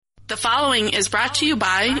The following is brought to you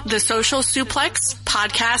by the Social Suplex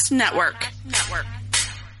Podcast Network.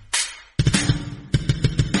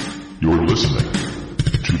 You're listening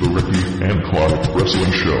to the Ricky and Clive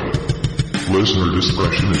Wrestling Show. Listener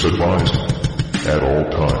discretion is advised at all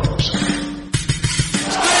times.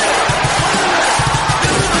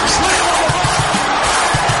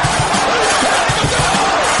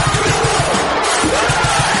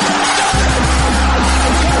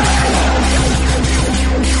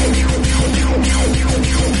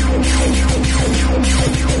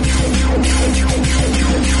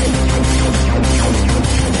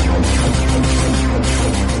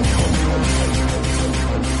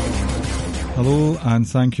 Hello and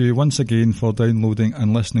thank you once again for downloading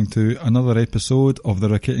and listening to another episode of the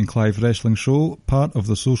Ricky and Clive Wrestling Show, part of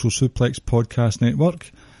the Social Suplex Podcast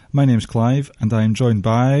Network. My name's Clive and I am joined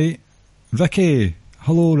by Ricky.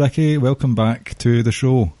 Hello Ricky, welcome back to the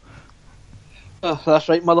show. Oh, that's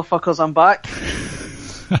right motherfuckers, I'm back.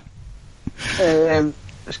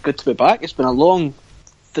 It's good to be back. It's been a long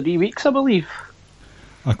 3 weeks I believe.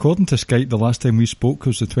 According to Skype, the last time we spoke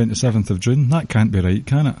was the 27th of June. That can't be right,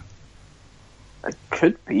 can it? It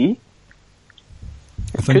could be.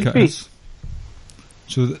 I think it is.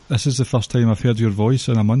 So this is the first time I've heard your voice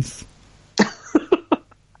in a month.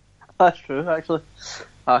 That's true, actually.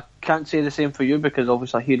 I can't say the same for you because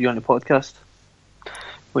obviously I hear you on the podcast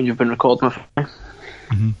when you've been recording with me.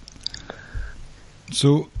 Mm-hmm.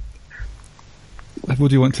 So, what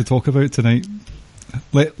do you want to talk about tonight?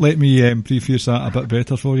 Let me preface that a bit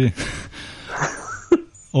better for you.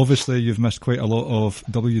 Obviously, you've missed quite a lot of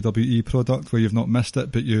WWE product where you've not missed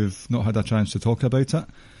it, but you've not had a chance to talk about it.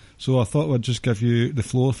 So I thought I'd just give you the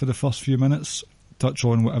floor for the first few minutes, touch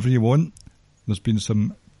on whatever you want. There's been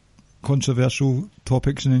some controversial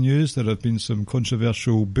topics in the news. There have been some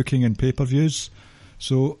controversial booking and pay-per-views.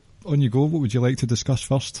 So, on you go. What would you like to discuss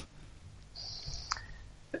first?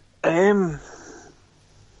 Trying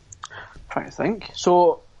to think.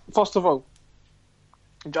 So, first of all,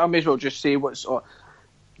 I may as well just say what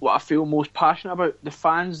I feel most passionate about. The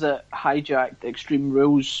fans that hijacked Extreme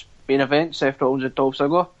Rules main event, Seth Rollins and Dolph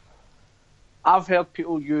Ziggler. I've heard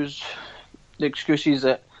people use the excuses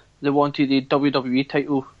that they wanted the WWE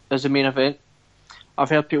title as the main event. I've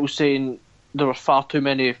heard people saying there were far too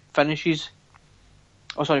many pinfalls.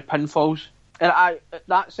 And in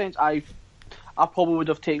that sense, I probably would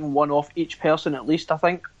have taken one off each person at least. I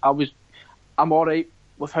think I'm alright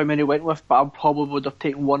with how many went with, but I probably would have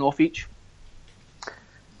taken one off each.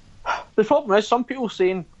 The problem is, some people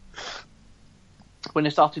saying when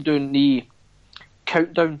they started doing the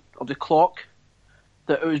countdown of the clock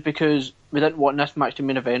that it was because we didn't want this match to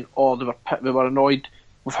main event, or they were annoyed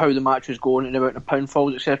with how the match was going and the amount of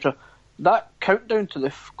pinfalls, etc. That countdown to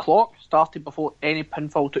the clock started before any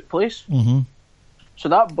pinfall took place. Mm-hmm. So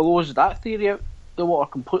that blows that theory out the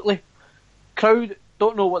water completely. Crowd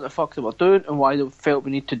don't know what the fuck they were doing and why they felt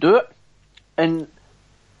we need to do it. And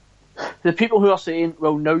the people who are saying,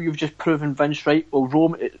 well, now you've just proven Vince right, well,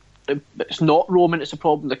 Roman, it's not Roman, it's a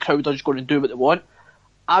problem, the crowd are just going to do what they want.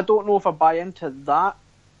 I don't know if I buy into that.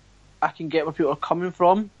 I can get where people are coming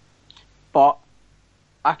from, but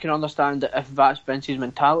I can understand that if that's Vince's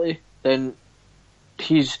mentality, then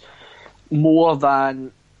he's more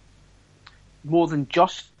than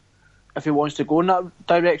just if he wants to go in that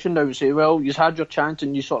direction. Now and say, well, you've had your chance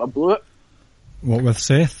and you sort of blew it. What with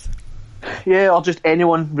Seth? Yeah, or just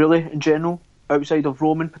anyone really in general outside of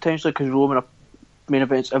Roman potentially, because Roman are main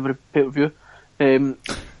events every pay-per-view.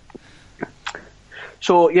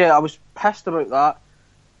 So yeah, I was pissed about that.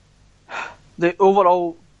 The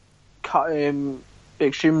overall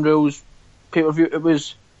Extreme Rules pay-per-view, it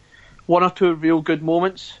was one or two real good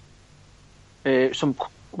moments, one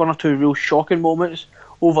or two real shocking moments.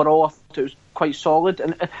 Overall, I thought it was quite solid,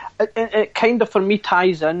 and it kind of for me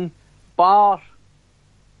ties in, bar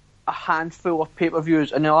a handful of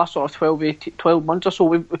pay-per-views in the last sort of 12 months or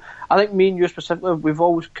so. I think me and you specifically, we've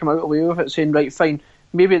always come out away with it saying, right, fine,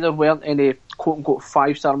 maybe there weren't any quote-unquote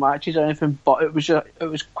 5-star matches or anything, but it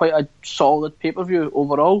was quite a solid pay-per-view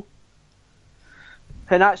overall.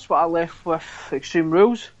 And that's what I left with Extreme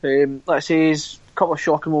Rules. Let's say a couple of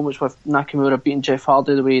shocking moments with Nakamura beating Jeff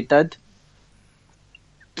Hardy the way he did.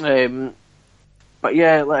 But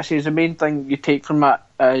yeah, let's say the main thing you take from that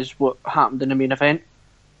is what happened in the main event,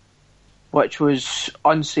 which was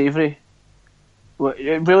unsavoury.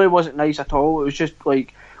 It really wasn't nice at all. It was just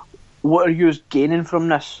like, what are you gaining from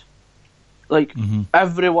this? Like,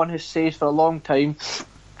 everyone has said for a long time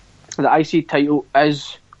the IC title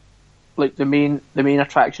is like the main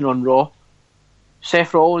attraction on Raw.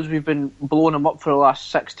 Seth Rollins, we've been blowing him up for the last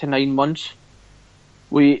 6 to 9 months.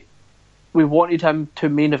 we wanted him to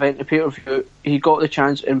main event the pay-per-view. He got the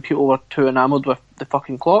chance and people were too enamoured with the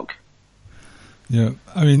fucking clock. Yeah,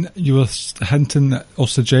 I mean, you were hinting or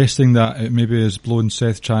suggesting that it maybe has blown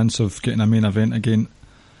Seth's chance of getting a main event again,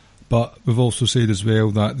 but we've also said as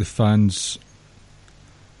well that the fans...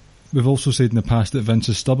 We've also said in the past that Vince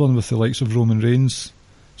is stubborn with the likes of Roman Reigns,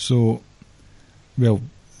 so, well,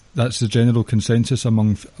 that's the general consensus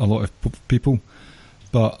among a lot of people.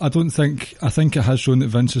 But I think it has shown that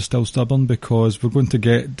Vince is still stubborn, because we're going to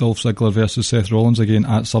get Dolph Ziggler versus Seth Rollins again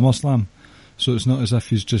at SummerSlam. So it's not as if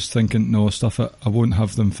he's just thinking, no, stuff it, I won't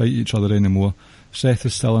have them fight each other anymore. Seth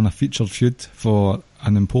is still in a featured feud for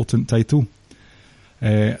an important title.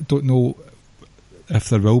 Don't know if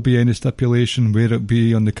there will be any stipulation, where it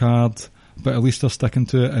be on the card, but at least they're sticking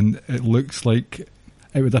to it, and it looks like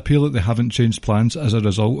it would appear that they haven't changed plans as a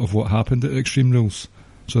result of what happened at Extreme Rules.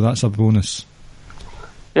 So that's a bonus.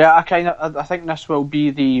 Yeah, I think this will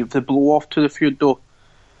be the blow off to the feud though.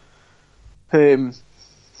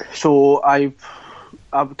 So I'm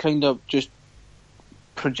kind of just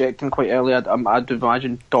projecting quite early. I'd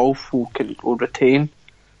imagine Dolph will retain.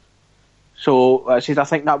 So I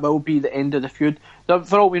think that will be the end of the feud.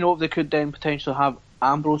 For all we know, they could then potentially have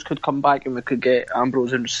Ambrose could come back, and we could get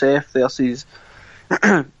Ambrose and Seth versus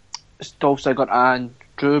Dolph Ziggler and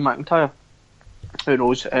Drew McIntyre. Who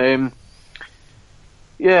knows?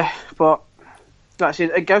 Yeah, but that's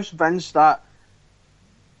it. It gives Vince that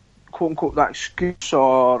quote unquote that excuse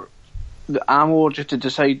or the ammo just to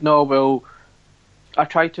decide, no, well, I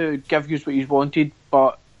tried to give you what you wanted,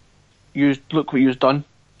 but you look what you've done.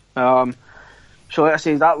 So like I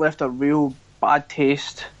say, that left a real bad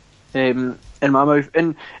taste in my mouth,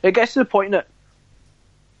 and it gets to the point that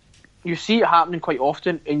you see it happening quite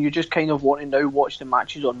often, and you just kind of want to now watch the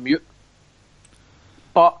matches on mute.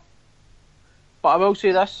 But I will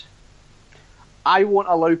say this: I won't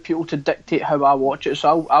allow people to dictate how I watch it,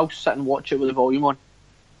 so I'll sit and watch it with the volume on,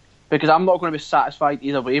 because I'm not going to be satisfied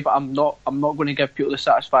either way. But I'm not going to give people the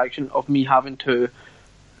satisfaction of me having to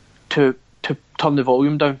turn the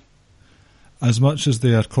volume down. As much as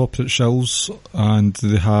they are corporate shills and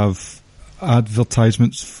they have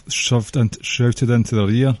advertisements shouted into their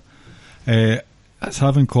ear, it's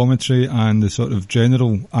having commentary and the sort of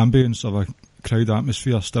general ambience of a crowd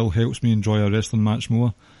atmosphere still helps me enjoy a wrestling match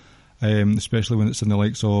more, especially when it's in the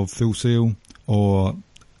likes of Full Sail, or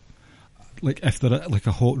like if they're like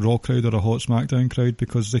a hot Raw crowd or a hot SmackDown crowd,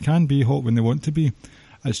 because they can be hot when they want to be.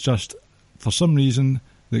 It's just, for some reason,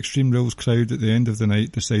 the Extreme Rules crowd at the end of the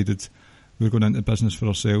night decided we're going into business for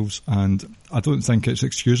ourselves, and I don't think it's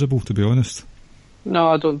excusable, to be honest. No,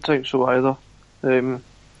 I don't think so either.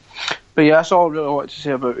 But yeah, that's all I really wanted to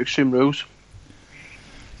say about Extreme Rules.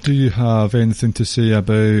 Do you have anything to say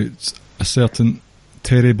about a certain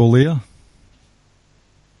Terry Bollea,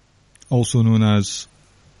 also known as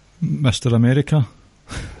Mr. America?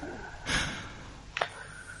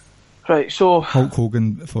 Right, so Hulk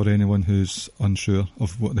Hogan, for anyone who's unsure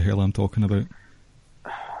of what the hell I'm talking about.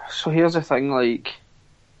 So here's the thing, like,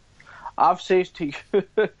 I've said to you,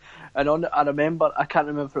 and I remember, I can't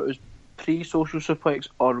remember if it was pre-Social Suplex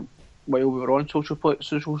or while we were on Social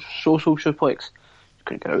Suplex,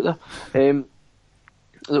 couldn't get out there,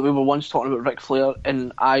 that we were once talking about Ric Flair,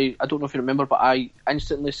 and I don't know if you remember, but I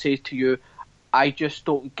instantly said to you, I just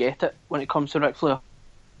don't get it when it comes to Ric Flair.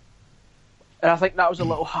 And I think that was it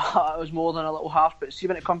was more than a little harsh, but see,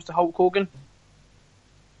 when it comes to Hulk Hogan,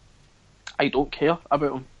 I don't care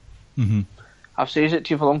about him. Mm-hmm. I've said it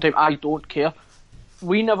to you for a long time, I don't care.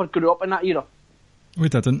 We never grew up in that era. We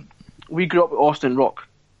didn't. We grew up with Austin Rock.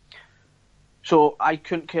 So I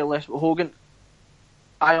couldn't care less about Hogan.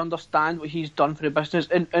 I understand what he's done for the business,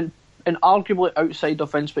 and arguably outside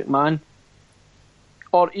of Vince McMahon,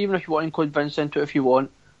 or even if you want to include Vince into it if you want,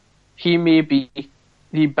 he may be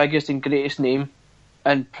the biggest and greatest name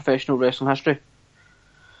in professional wrestling history.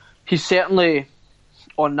 He's certainly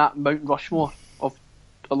on that Mount Rushmore of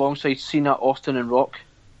alongside Cena, Austin and Rock,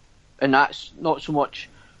 and that's not so much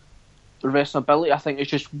the wrestling ability. I think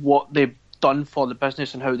it's just what they've done for the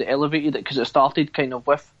business and how they elevated it, because it started kind of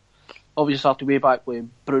with, obviously started way back with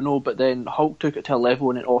Bruno, but then Hulk took it to a level,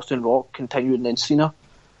 and then Austin, Rock continued, and then Cena,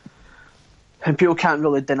 and people can't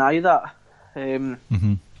really deny that.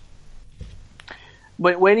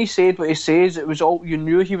 When he said what he says, it was all, you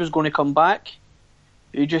knew he was going to come back,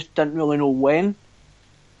 you just didn't really know when.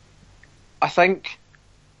 I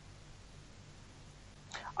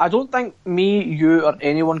don't think me, you, or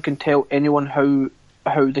anyone can tell anyone how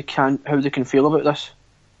they can feel about this.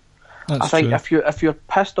 That's I think true. if you're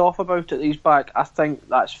pissed off about it that he's back, I think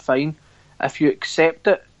that's fine. If you accept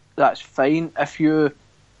it, that's fine. If you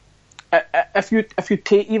if you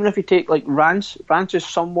take like Rance is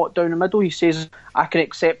somewhat down the middle. He says I can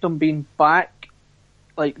accept him being back,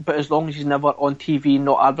 like, but as long as he's never on TV,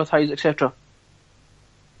 not advertised, etc.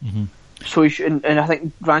 Mm-hmm. So he should, and I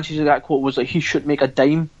think Rance's exact quote was like he shouldn't make a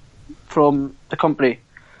dime from the company.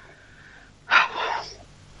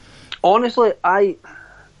 Honestly,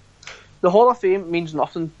 the Hall of Fame means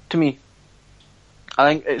nothing to me. I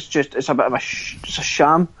think it's a bit of a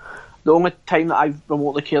sham. The only time that I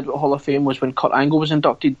remotely cared about Hall of Fame was when Kurt Angle was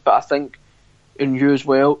inducted, but I think in you as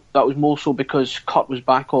well, that was more so because Kurt was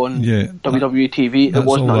back on WWE TV. It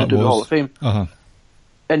wasn't nothing to do with Hall of Fame. Uh-huh.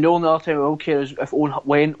 And the only other time I will care is if and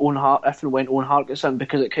when Owen Hart gets in,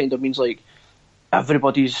 because it kind of means like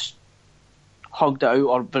everybody's hugged it out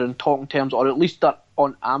or they're in talking terms, or at least they're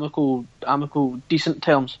on amicable, decent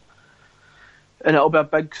terms. And it'll be a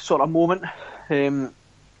big sort of moment.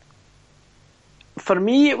 For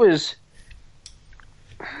me, it was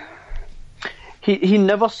he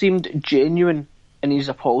never seemed genuine in his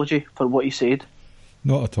apology for what he said.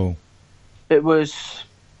 Not at all. It was,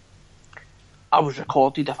 I was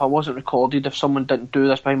recorded. If I wasn't recorded, if someone didn't do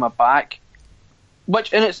this behind my back,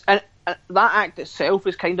 which and that act itself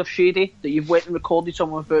is kind of shady, that you've went and recorded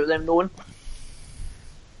someone without them knowing.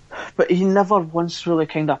 But he never once really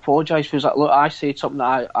kind of apologised. He was like, look, I said something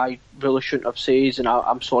that I really shouldn't have said, and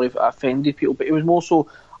I'm sorry if I offended people. But it was more so,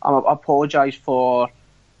 I apologise for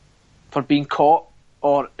being caught,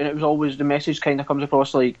 and it was always, the message kind of comes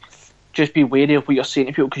across like, just be wary of what you're saying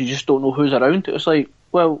to people because you just don't know who's around. It was like,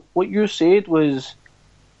 well, what you said was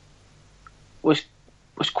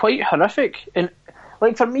quite horrific. And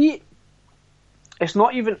like, for me, it's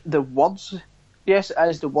not even the words. Yes, it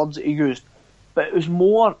is the words that he used. But it was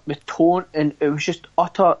more the tone, and it was just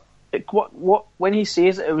utter. What when he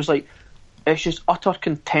says it, it was like it's just utter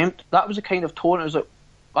contempt. That was the kind of tone. It was like,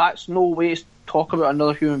 that's no way to talk about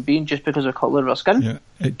another human being just because of the colour of their skin. Yeah,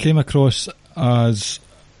 it came across as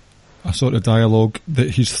a sort of dialogue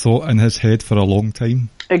that he's thought in his head for a long time.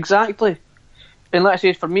 Exactly. And like I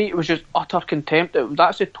said, for me, it was just utter contempt.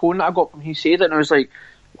 That's the tone that I got when he said it, and I was like,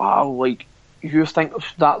 wow, like, you think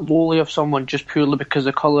that lowly of someone just purely because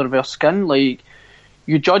of the colour of their skin? Like,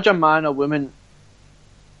 you judge a man or woman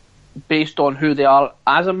based on who they are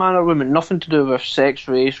as a man or woman, nothing to do with sex,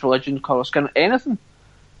 race, religion, colour, skin, anything.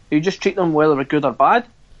 You just treat them whether they're good or bad.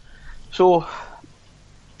 So,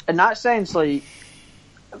 in that sense, like,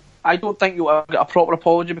 I don't think you'll ever get a proper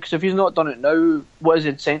apology, because if he's not done it now, what is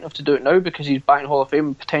the incentive to do it now? Because he's back in Hall of Fame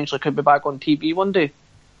and potentially could be back on TV one day.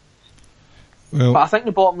 Well, but I think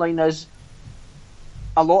the bottom line is,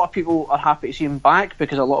 a lot of people are happy to see him back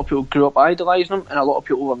because a lot of people grew up idolising him, and a lot of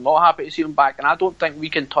people are not happy to see him back, and I don't think we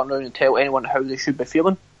can turn around and tell anyone how they should be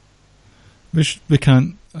feeling. We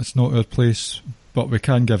can't, it's not our place, but we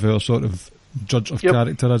can give our sort of judge of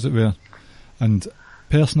character, as it were. And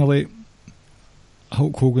personally,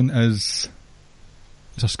 Hulk Hogan is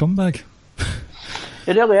a scumbag.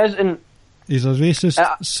 He really is. And he's a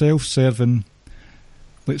racist, self-serving,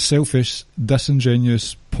 like selfish,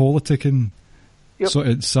 disingenuous, politicking, sort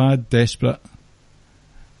of sad, desperate.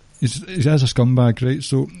 He is a scumbag, right?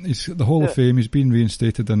 So he's the Hall of Fame. He's been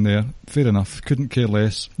reinstated in there. Fair enough. Couldn't care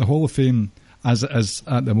less. The Hall of Fame, as it is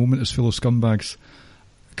at the moment, is full of scumbags.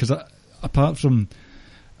 Because apart from,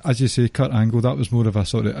 as you say, Kurt Angle, that was more of a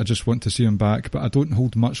sort of, I just want to see him back. But I don't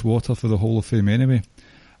hold much water for the Hall of Fame anyway.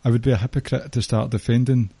 I would be a hypocrite to start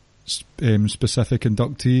defending specific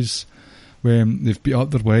inductees when they've beat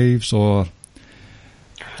up their wives or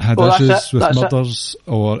had issues with murders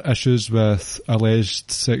or issues with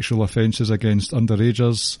alleged sexual offences against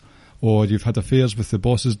underagers, or you've had affairs with the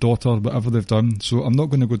boss's daughter, whatever they've done. So I'm not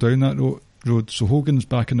going to go down that road. So Hogan's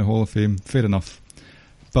back in the Hall of Fame, fair enough.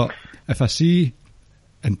 But if I see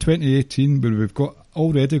in 2018 where we've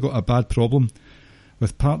already got a bad problem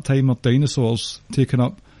with part-timer dinosaurs taking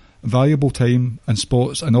up valuable time and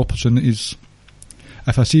spots and opportunities,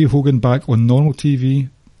 if I see Hogan back on normal TV,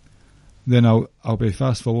 then I'll be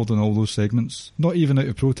fast forwarding all those segments. Not even out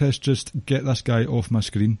of protest, just get this guy off my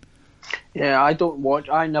screen. Yeah,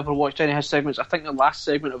 I never watched any of his segments. I think the last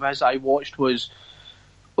segment of his I watched was,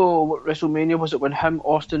 what WrestleMania was it, when him,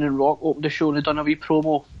 Austin and Rock opened the show and they done a wee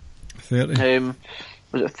promo. 30.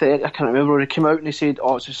 Was it 30? I can't remember. When he came out and he said,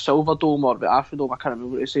 it's a Silver Dome or the Afrodome, I can't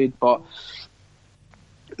remember what he said, but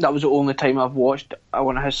that was the only time I've watched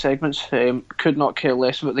one of his segments. Could not care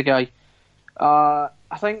less about the guy. I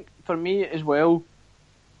think for me as well,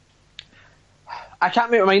 I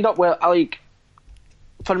can't make my mind up. Well,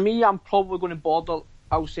 for me, I'm probably going to border.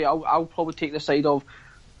 I'll probably take the side of,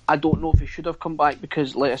 I don't know if he should have come back,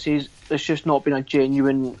 because, like I say, it's just not been a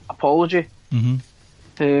genuine apology. Mm-hmm.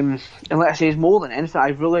 And like I say, more than anything,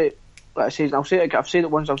 like I say, and I've said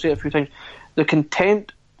it once, I'll say it a few times. The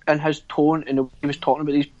contempt in his tone and the way he was talking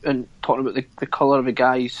about these and talking about the colour of the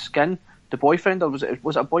guy's skin, the boyfriend, or was it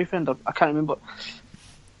a boyfriend? I can't remember.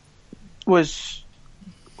 Was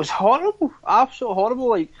horrible, absolutely horrible.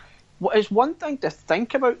 Like, it's one thing to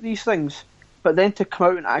think about these things, but then to come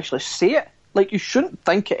out and actually say it. Like, you shouldn't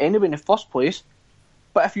think it anyway in the first place.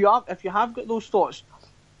 But if you have got those thoughts,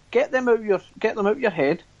 get them out of your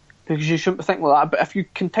head, because you shouldn't be thinking like that. But if you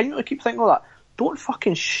continually keep thinking like that, don't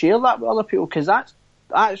fucking share that with other people, because that's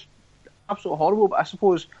absolutely horrible. But I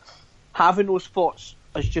suppose having those thoughts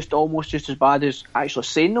is just almost just as bad as actually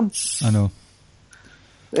saying them. I know.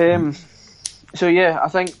 So yeah, I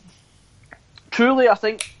think truly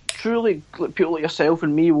people like yourself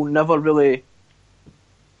and me will never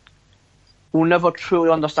truly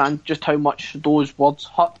understand just how much those words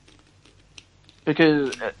hurt,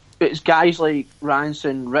 because it's guys like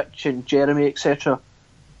Ranson, Rich and Jeremy, etc.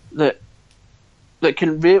 that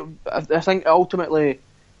can I think ultimately,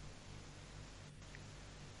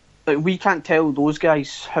 like, we can't tell those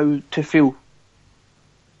guys how to feel,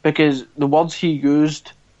 because the words he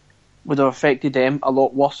used would have affected them a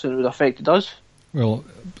lot worse than it would have affected us. Well,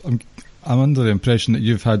 I'm under the impression that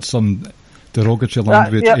you've had some derogatory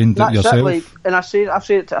language aimed at yourself. And I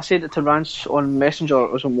said it to Rance on Messenger, or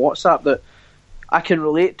it was on WhatsApp, that I can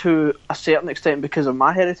relate to a certain extent because of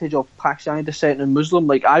my heritage of Pakistani descent and Muslim.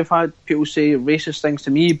 Like, I've had people say racist things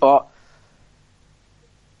to me, but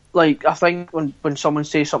like, I think when someone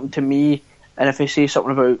says something to me, and if they say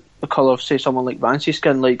something about the colour of, say, someone like Rancy's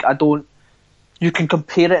skin, like, you can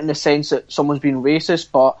compare it in the sense that someone's being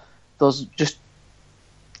racist, but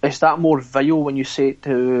it's that more vile when you use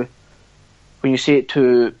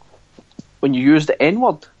the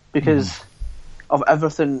N-word, because of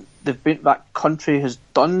everything that country has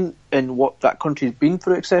done and what that country's been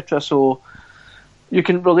through, etc. So you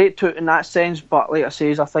can relate to it in that sense, but like I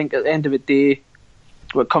say, I think at the end of the day,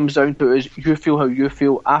 what it comes down to is you feel how you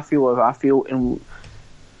feel, I feel how I feel, and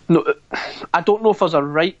no, I don't know if there's a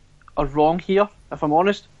right or wrong here, if I'm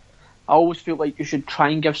honest. I always feel like you should try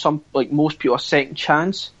and give most people a second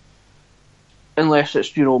chance, unless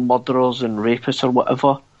it's, murderers and rapists or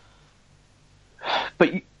whatever.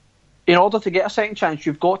 But in order to get a second chance,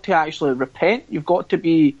 you've got to actually repent. You've got to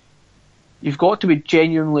be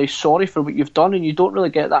genuinely sorry for what you've done, and you don't really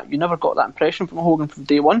get that. You never got that impression from Hogan from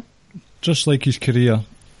day one. Just like his career,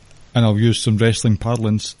 and I'll use some wrestling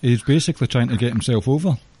parlance, he's basically trying to get himself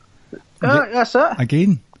over. That's it.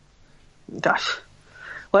 Again.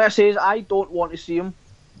 Like I say, I don't want to see him,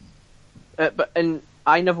 and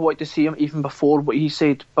I never wanted to see him even before what he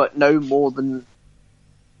said, but now more than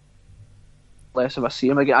less if I see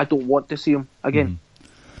him again, I don't want to see him again.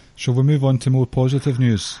 Shall we move on to more positive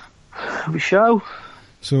news? We shall.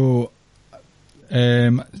 So,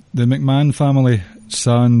 the McMahon family,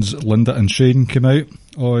 sans Linda and Shane, came out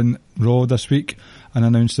on Raw this week and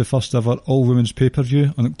announced the first ever all-women's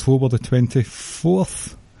pay-per-view on October the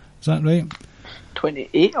 24th. Is that right?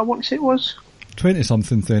 28, I want to say it was.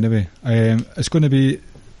 20-something anyway. It's going to be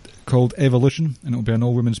called Evolution, and it'll be an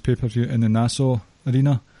all-women's pay-per-view in the Nassau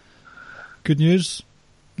Arena. Good news?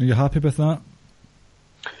 Are you happy with that?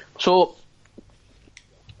 So,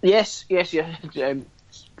 yes.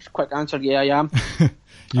 Quick answer, yeah, I am.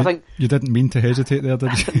 I think you didn't mean to hesitate there,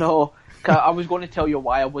 did you? No, I was going to tell you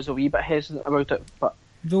why I was a wee bit hesitant about it, but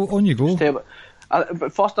on you go.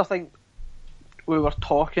 But first, I think we were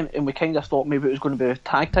talking, and we kind of thought maybe it was going to be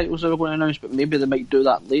tag titles they were going to announce, but maybe they might do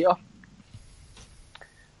that later.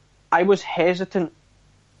 I was hesitant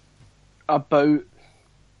about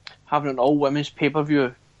having an all-women's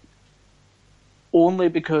pay-per-view only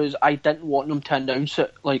because I didn't want them to announce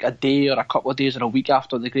it like a day or a couple of days or a week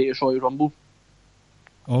after the Greatest Royal Rumble.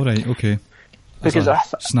 Alright, okay. Because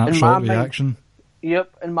snapshot reaction.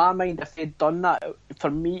 Yep, in my mind, if they'd done that, for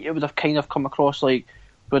me, it would have kind of come across like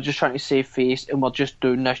we're just trying to save face and we're just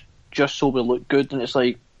doing this just so we look good. And it's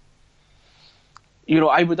like,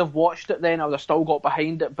 I would have watched it then, I would have still got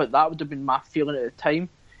behind it, but that would have been my feeling at the time.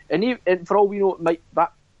 And for all we know,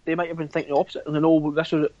 they might have been thinking the opposite, and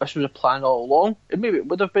this was a plan all along. And maybe it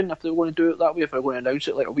would have been if they were going to do it that way, if they were going to announce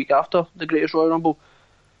it like a week after the Greatest Royal Rumble.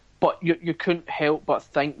 But you couldn't help but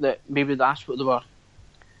think that maybe that's what they were.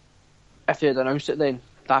 If they had announced it then,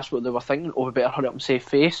 that's what they were thinking. Oh, we better hurry up and save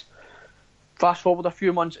face. Fast forward a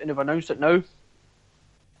few months and they've announced it now.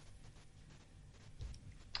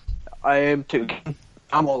 I'm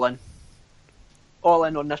all in. All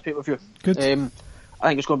in on this pay-per-view. Good. I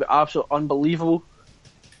think it's going to be absolutely unbelievable.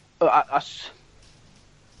 I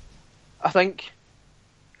think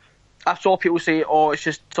I saw people say, it's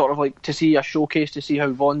just sort of like to see a showcase, to see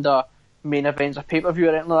how Vonda main events a pay-per-view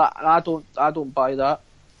or anything like that, and I don't buy that.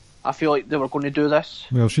 I feel like they were going to do this.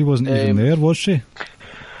 Well, she wasn't even there, was she?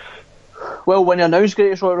 Well, when they announced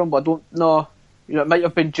Greatest Royal Rumble, I don't know. You know, it might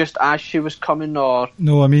have been just as she was coming, or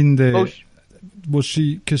no. I mean, was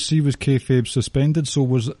she, because she was kayfabe suspended? So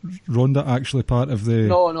was Ronda actually part of the?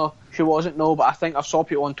 No, she wasn't. No, but I think I saw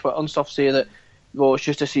people on Twitter and stuff say that. Well, it's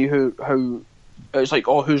just to see how it's like.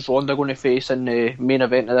 Oh, who's Ronda going to face in the main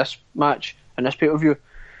event of this match in this pay-per-view?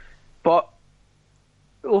 But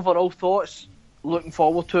overall thoughts. Looking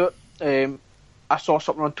forward to it. I saw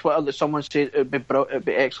something on Twitter that someone said it'd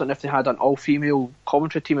be excellent if they had an all-female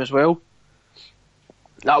commentary team as well.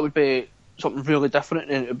 That would be something really different,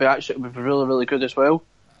 and it would be really, really good as well.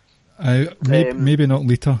 Maybe not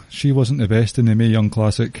Lita. She wasn't the best in the Mae Young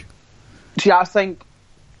Classic. See, I think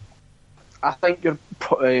you're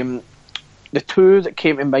the two that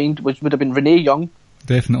came to mind would have been Renee Young.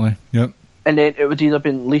 Definitely, yep. And then it would either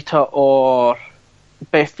been Lita or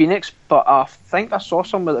Beth Phoenix, but I think I saw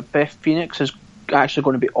somewhere that Beth Phoenix is actually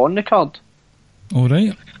going to be on the card. All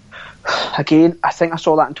right. Again, I think I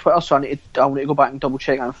saw that on Twitter, so I'll need to go back and double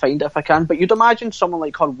check and find it if I can. But you'd imagine someone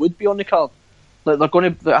like her would be on the card. Like they're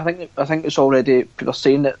going to. I think it's already people are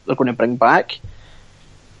saying that they're going to bring back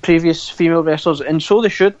previous female wrestlers, and so they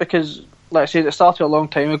should, because, like I said, it started a long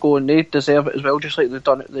time ago, and they deserve it as well, just like they've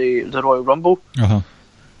done at the Royal Rumble. Uh-huh.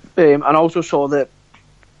 And I also saw that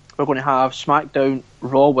we're going to have SmackDown,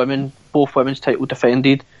 Raw Women, both women's title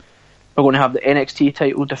defended. We're going to have the NXT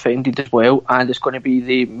title defended as well, and it's going to be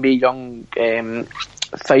the Mae Young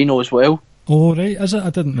final as well. Oh, right, is it? I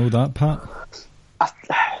didn't know that, Pat.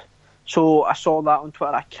 So I saw that on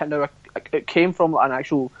Twitter. It came from an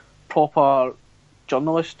actual proper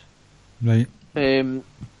journalist. Right.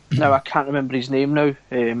 Now I can't remember his name now.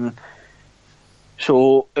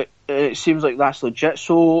 So it seems like that's legit.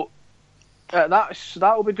 So that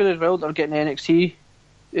will be good as well. They're getting NXT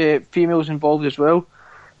females involved as well.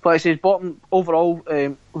 But like I said, bottom overall,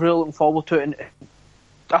 really looking forward to it. And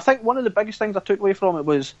I think one of the biggest things I took away from it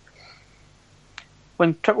was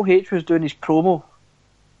when Triple H was doing his promo.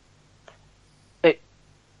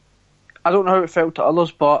 I don't know how it felt to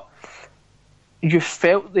others, but you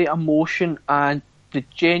felt the emotion and the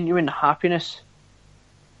genuine happiness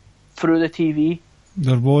through the TV.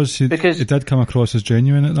 There was, because it did come across as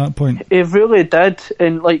genuine at that point. It really did,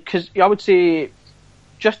 and like, because I would say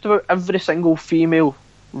just about every single female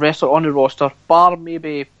wrestler on the roster, bar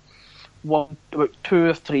maybe about 2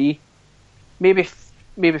 or 3, maybe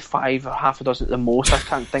 5 or half a dozen at the most. I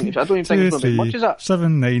can't think. I don't even think it's going to be much. Is that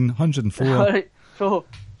 7, 9, 104? Right, so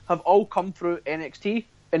have all come through NXT,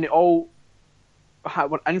 and they all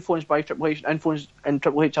were influenced by Triple H. And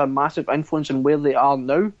Triple H had a massive influence in where they are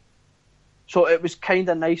now. So it was kind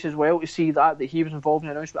of nice as well to see that he was involved in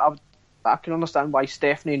the announcement. I can understand why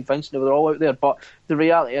Stephanie and Vince, they were all out there, but the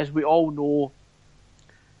reality is we all know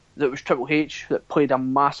that it was Triple H that played a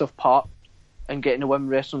massive part in getting the women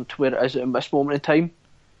wrestling to where it is at this moment in time.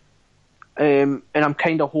 And I'm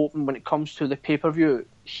kind of hoping when it comes to the pay-per-view,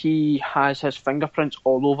 he has his fingerprints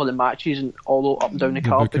all over the matches and all up and down the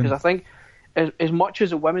card, because I think as much as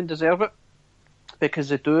the women deserve it, because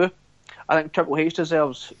they do, I think Triple H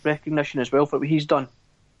deserves recognition as well for what he's done.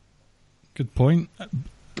 Good point.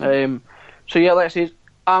 So yeah, like I said,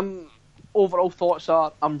 overall thoughts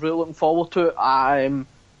are I'm really looking forward to it.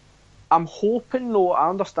 I'm hoping, though, I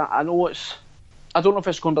understand, I know I don't know if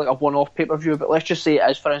it's going to be like a one-off pay-per-view, but let's just say it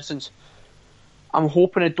is, for instance. I'm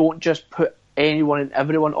hoping they don't just put anyone and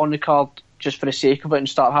everyone on the card just for the sake of it and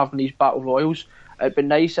start having these battle royals. It'd be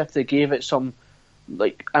nice if they gave it some,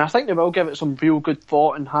 and I think they will give it some real good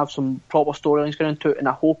thought and have some proper storylines going into it, and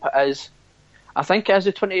I hope it is. I think it is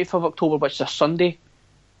the 28th of October, which is a Sunday,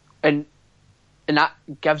 and that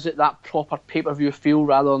gives it that proper pay-per-view feel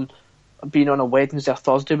rather than being on a Wednesday or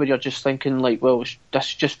Thursday where you're just thinking like, well,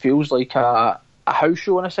 this just feels like a house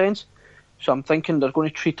show in a sense. So I'm thinking they're going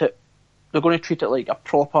to treat it like a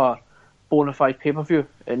proper bona fide pay-per-view,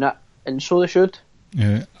 and so they should.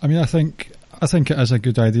 Yeah, I mean, I think it is a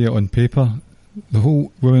good idea on paper. The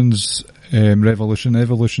whole women's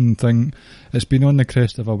evolution thing, it's been on the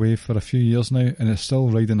crest of a wave for a few years now, and it's still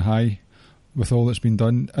riding high with all that's been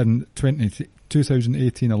done in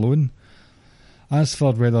 2018 alone. As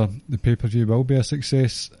for whether the pay-per-view will be a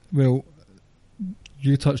success, well,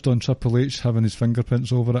 you touched on Triple H having his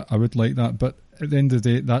fingerprints over it. I would like that, but at the end of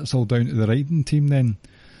the day, that's all down to the writing team then.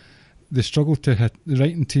 They struggle to hit, the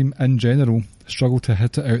writing team in general struggle to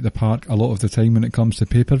hit it out the park a lot of the time when it comes to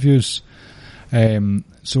pay-per-views.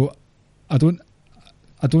 So I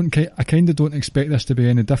kind of don't expect this to be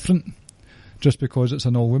any different, just because it's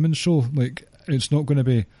an all-women's show. Like, it's not going to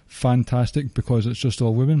be fantastic because it's just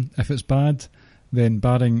all women. If it's bad, then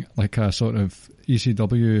barring like a sort of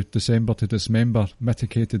ECW December to Dismember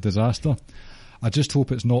mitigated disaster, I just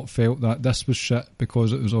hope it's not felt that this was shit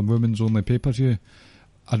because it was a women's only pay-per-view.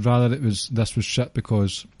 I'd rather this was shit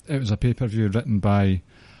because it was a pay-per-view written by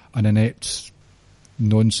an inept,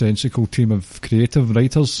 nonsensical team of creative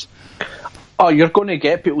writers. Oh, you're going to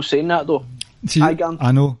get people saying that though. See,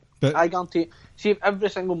 I know, but I guarantee. See, if every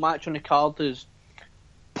single match on the card is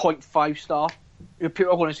 0.5 star,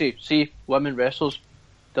 people are going to say, "See, women wrestlers,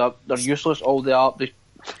 they're useless. All they are,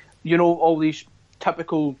 all these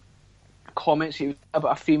typical comments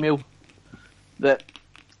about a female. That's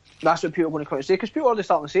what people are going to come and say because people are already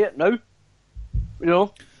starting to say it now.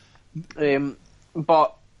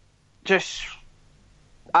 But just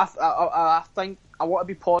I think I want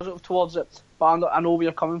to be positive towards it, but I know where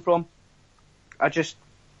you're coming from.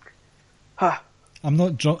 I'm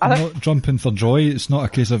not jumping for joy. It's not a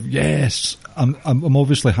case of yes. I'm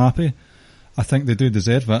obviously happy. I think they do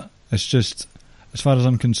deserve it. It's just, as far as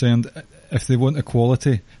I'm concerned, if they want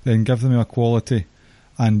equality, then give them equality,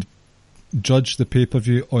 and judge the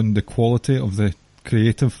pay-per-view on the quality of the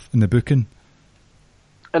creative and the booking.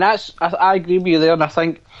 And I agree with you there. And I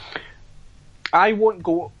think I won't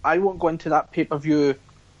go into that pay-per-view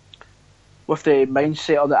with the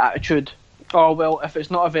mindset or the attitude, oh well, if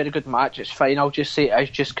it's not a very good match, it's fine. I'll just say it is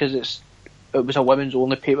just because it was a women's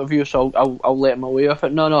only pay-per-view, so I'll let them away with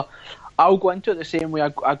it. No, I'll go into it the same way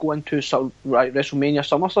I go into WrestleMania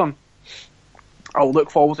SummerSlam. I'll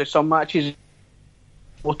look forward to some matches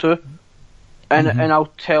or two, and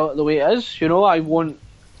I'll tell it the way it is. I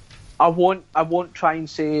won't try and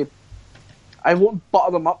say, I won't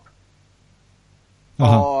butter them up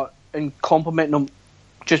and compliment them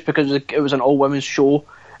just because it was an all women's show.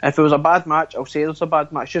 If it was a bad match, I'll say there's a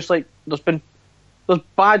bad match. Just like there's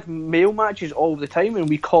bad male matches all the time, and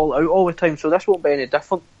we call it out all the time. So this won't be any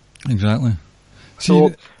different. Exactly.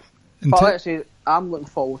 So, but like I say, I'm looking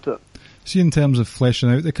forward to it. See, in terms of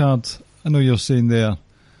fleshing out the card, I know you're saying there,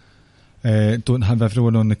 don't have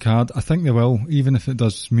everyone on the card. I think they will, even if it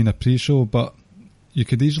does mean a pre-show. But you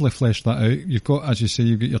could easily flesh that out. You've got, as you say,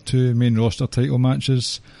 you've got your two main roster title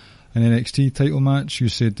matches, an NXT title match. You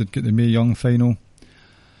said they'd get the Mae Young final.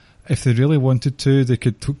 If they really wanted to, they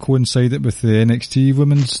could coincide it with the NXT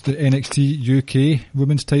UK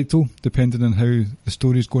women's title, depending on how the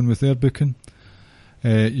story's going with their booking.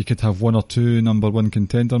 You could have one or two number one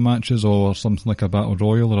contender matches or something like a battle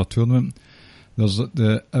royal or a tournament. There's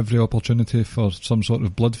every opportunity for some sort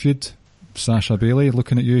of blood feud. Sasha Bayley,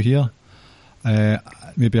 looking at you here.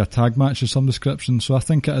 Maybe a tag match of some description. So I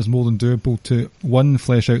think it is more than doable to, one,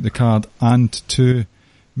 flesh out the card, and two,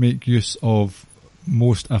 make use of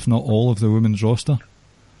most, if not all, of the women's roster.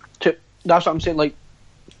 That's what I'm saying. Like,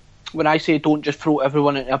 when I say don't just throw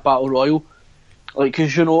everyone into a battle royal, like,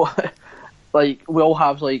 because like we all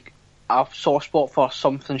have like a soft spot for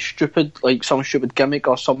something stupid, like some stupid gimmick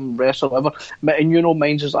or some wrestler or whatever. And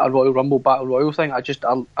mine's is like a Royal Rumble battle royal thing. I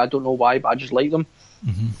don't know why, but I just like them.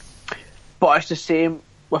 Mm-hmm. But it's the same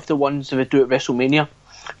with the ones that we do at WrestleMania.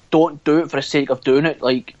 Don't do it for the sake of doing it.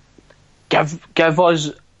 Like, give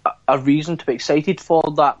us a reason to be excited for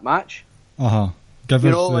that match. Give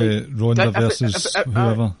us Ronda versus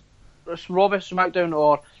whoever. It's Raw versus SmackDown,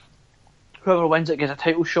 or whoever wins it gets a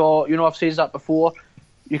title shot. I've said that before.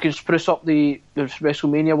 You can spruce up the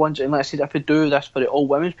WrestleMania ones, and let's say if we do this for the all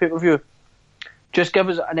women's pay-per-view, just give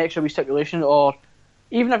us an extra wee stipulation, or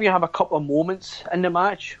even if you have a couple of moments in the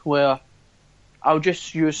match where, I'll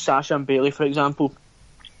just use Sasha and Bayley for example.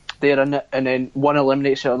 They're in it, and then one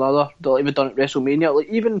eliminates the other. They'll even done at WrestleMania. Like,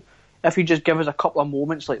 even if you just give us a couple of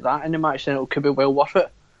moments like that in the match, then it could be well worth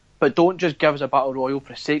it. But don't just give us a battle royal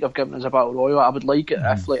for the sake of giving us a battle royal. I would like it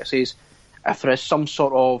if, like I says, if there is some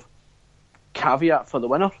sort of caveat for the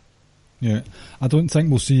winner. Yeah, I don't think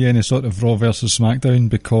we'll see any sort of Raw versus SmackDown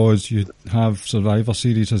because you have Survivor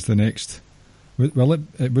Series as the next. Well,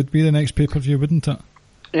 it would be the next pay-per-view, wouldn't it?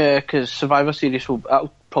 Yeah, because Survivor Series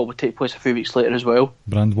that'll probably take place a few weeks later as well.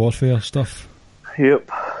 Brand warfare stuff. Yep.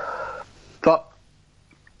 But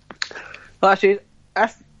actually,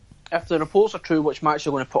 if the reports are true, which match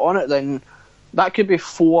they're going to put on it, then that could be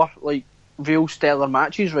 4 like real stellar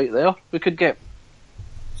matches right there we could get.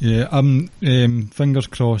 Yeah, fingers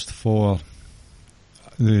crossed for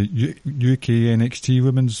the UK NXT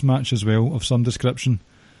women's match as well, of some description.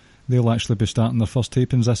 They'll actually be starting their first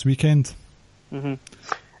tapings this weekend. Mm-hmm.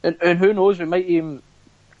 And who knows, we might even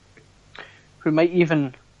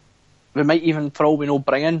for all we know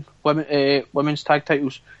bring in women's tag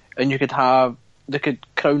titles, and they could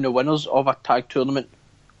crown the winners of a tag tournament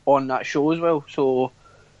on that show as well. So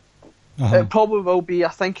It probably will be. I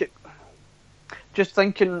think just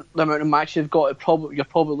thinking the amount of matches you've got, you're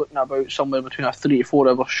probably looking at about somewhere between a 3 to 4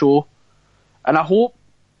 hour show. And I hope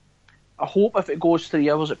if it goes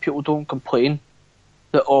 3 hours that people don't complain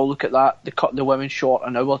that, oh, look at that, they cut the women short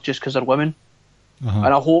an hour just because they're women.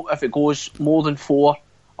 And I hope if it goes more than 4,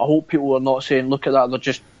 I hope people are not saying, look at that, they're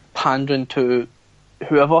just pandering to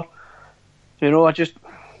whoever.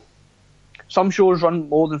 Some shows run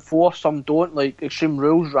more than 4, some don't. Like Extreme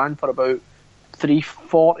Rules ran for about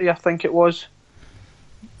 3:40, I think it was.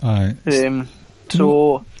 Aye. Do you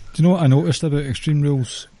know what I noticed about Extreme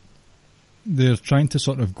Rules? They're trying to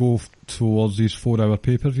sort of go towards these 4-hour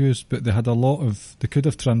pay-per-views, but they could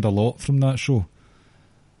have trimmed a lot from that show.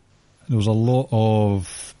 There was a lot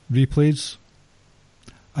of replays,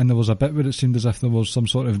 and there was a bit where it seemed as if there was some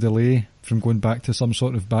sort of delay from going back to some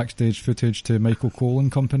sort of backstage footage to Michael Cole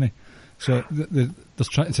and company. So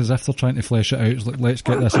it's as if they're trying to flesh it out. It's like, let's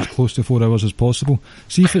get this as close to 4 hours as possible.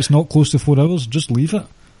 See if it's not close to 4 hours, just leave it.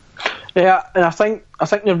 Yeah, and I think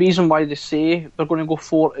the reason why they say they're going to go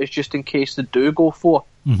 4 is just in case they do go 4.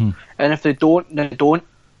 And if they don't, then they don't.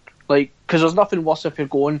 Like, because there's nothing worse if you're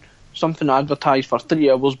going something advertised for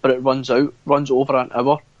 3 hours, but it runs over an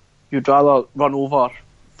hour. You'd rather run over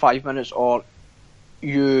 5 minutes, or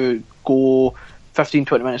you go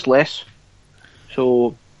 15-20 minutes less.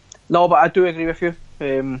 So, no, but I do agree with you.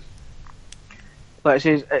 Like I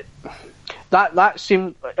say, that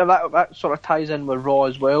seemed that sort of ties in with Raw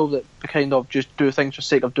as well. That they kind of just do things for the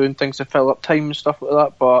sake of doing things to fill up time and stuff like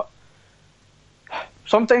that. But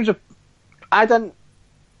sometimes the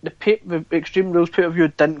Extreme Rules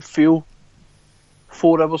pay-per-view didn't feel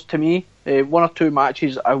 4 hours to me. 1 or 2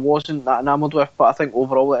 matches I wasn't that enamoured with, but I think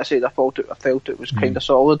overall, like I said, I felt it was kind of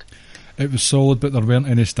solid. It was solid, but there weren't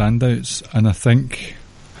any standouts, and I think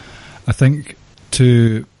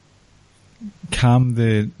to calm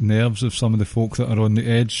the nerves of some of the folk that are on the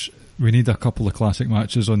edge, we need a couple of classic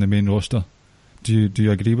matches on the main roster. Do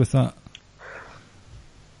you agree with that?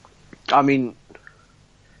 I mean,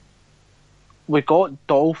 we got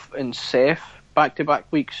Dolph and Seth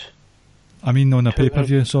back-to-back weeks. I mean, on a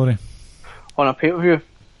pay-per-view, sorry. On a pay-per-view.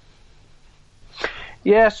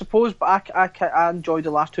 Yeah, I suppose, but I enjoyed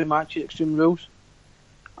the last 2 matches, Extreme Rules.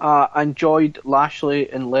 I enjoyed Lashley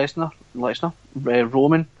and Roman,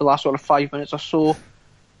 the last sort of 5 minutes or so.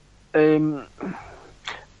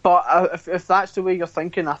 But if that's the way you're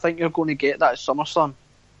thinking, I think you're going to get that at SummerSlam.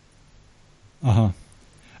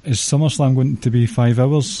 Is SummerSlam going to be 5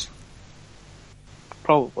 hours?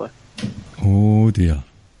 Probably. Oh dear.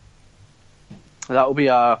 That'll be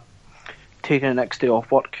a taking the next day off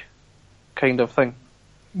work kind of thing.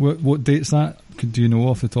 What date's that? Do you know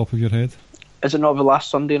off the top of your head? Is it not the last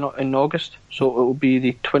Sunday in August? So it will be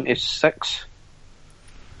the 26th.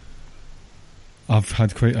 I've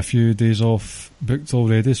had quite a few days off booked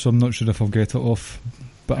already, so I'm not sure if I'll get it off,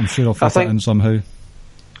 but I'm sure I'll fit it in somehow.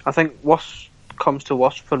 I think worst comes to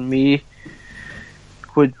worst for me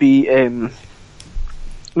would be 19th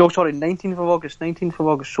of August,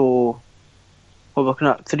 so we're looking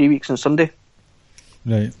at 3 weeks on Sunday.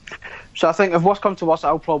 Right. So I think if worst comes to worst,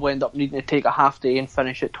 I'll probably end up needing to take a half day and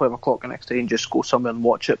finish at 12 o'clock the next day and just go somewhere and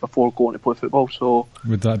watch it before going to play football. So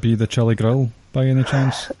would that be the Chili Grill by any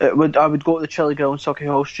chance? I would go to the Chili Grill on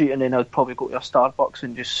Sauchiehall Street, and then I'd probably go to a Starbucks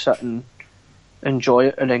and just sit and enjoy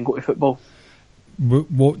it and then go to football.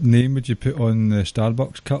 What name would you put on the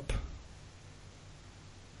Starbucks cup?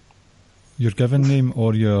 Your given name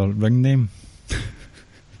or your ring name?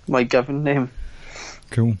 My given name.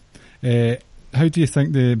 Cool. How do you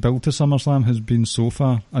think the build to SummerSlam has been so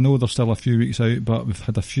far? I know there's still a few weeks out, but we've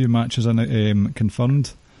had a few matches in it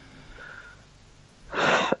confirmed.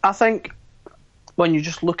 I think when you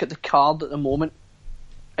just look at the card at the moment,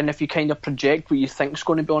 and if you kind of project what you think is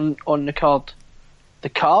going to be on the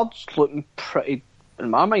card's looking pretty, in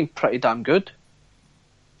my mind, pretty damn good.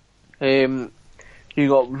 You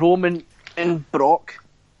got Roman and Brock.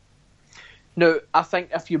 Now, I think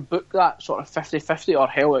if you book that sort of 50-50, or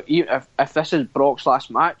hell, even if this is Brock's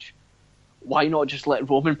last match, why not just let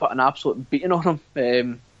Roman put an absolute beating on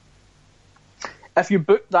him? If you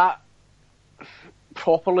book that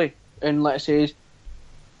properly, and let's say,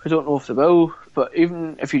 I don't know if they will, but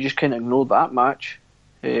even if you just kind of ignore that match,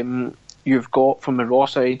 you've got from the Raw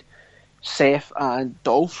side Seth and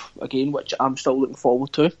Dolph again, which I'm still looking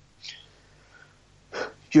forward to.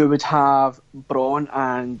 You would have Braun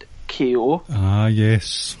and KO. Ah,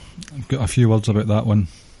 yes. I've got a few words about that one.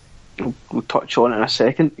 We'll touch on it in a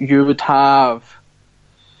second. You would have,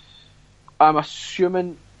 I'm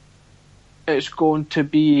assuming it's going to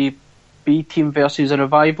be B-Team versus a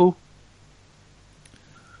Revival,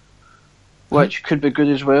 which could be good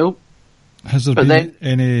as well. Has there been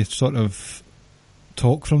any sort of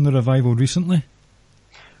talk from the Revival recently?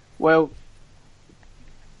 Well,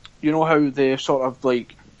 you know how they sort of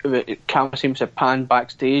like the camera seems to pan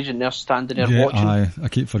backstage and they're standing there watching. I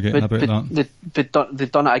keep forgetting about that.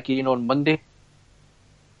 They've done it again on Monday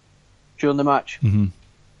during the match. Mm-hmm.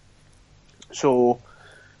 So,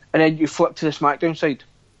 and then you flip to the SmackDown side.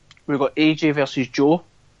 We've got AJ versus Joe.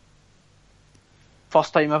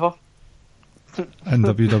 First time ever. In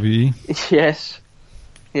WWE. Yes.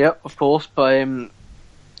 Yep, of course. But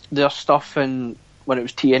their stuff when it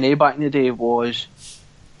was TNA back in the day was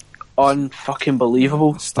unfucking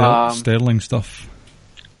believable. Sterling stuff.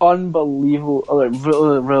 Unbelievable. I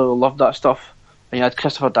really, really loved that stuff. And you had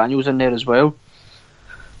Christopher Daniels in there as well.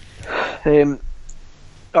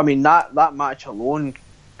 I mean, that match alone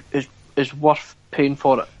is worth paying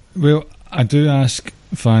for it. Well, I do ask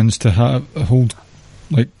fans to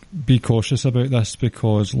be cautious about this,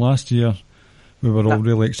 because last year we were all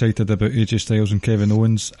really excited about AJ Styles and Kevin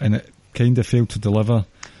Owens, and it kind of failed to deliver.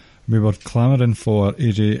 We were clamouring for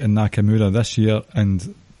AJ and Nakamura this year,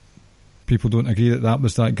 and people don't agree that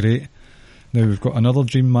was that great. Now we've got another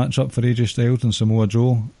dream matchup for AJ Styles and Samoa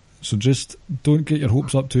Joe, so just don't get your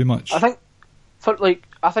hopes up too much. I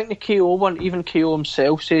think the KO one, even KO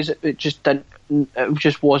himself says it just didn't. It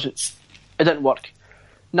just wasn't. It didn't work.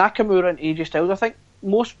 Nakamura and AJ Styles, I think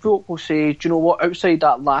most folk will say, do you know what? Outside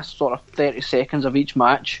that last sort of 30 seconds of each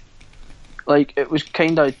match, like, it was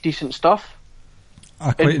kind of decent stuff.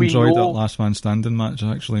 I quite enjoyed that last man standing match,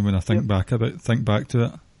 actually, when I think back to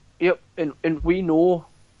it. Yep, and we know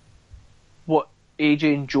what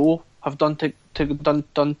AJ and Joe have done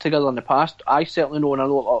done together in the past. I certainly know, and I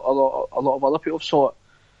know a lot of other people saw it.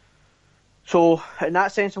 So in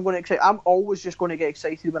that sense, I'm always just going to get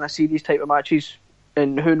excited when I see these type of matches,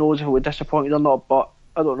 and who knows if we're disappointed or not, but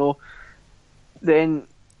I don't know. Then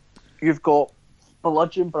you've got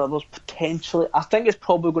Bludgeon Brothers potentially. I think it's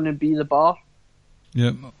probably going to be the Bar.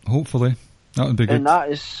 Yeah, hopefully that would be good. And that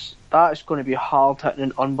is going to be hard hitting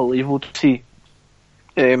and unbelievable to see.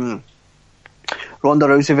 Ronda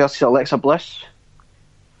Rousey versus Alexa Bliss.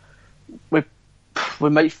 We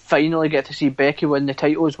might finally get to see Becky win the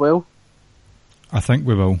title as well. I think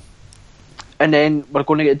we will. And then we're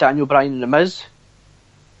going to get Daniel Bryan and The Miz.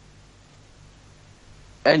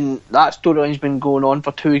 And that storyline's been going on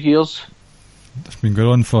for 2 years. It's been going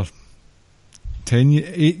on for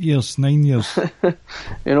 8 years, 9 years.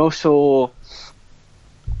 So...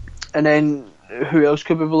 And then who else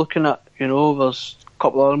could we be looking at? There's a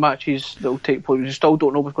couple of other matches that will take place. We still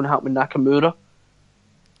don't know what's going to happen with Nakamura.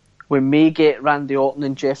 We may get Randy Orton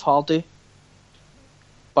and Jeff Hardy.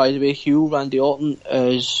 By the way, Hugh, Randy Orton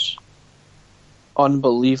is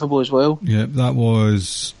unbelievable as well. Yeah, that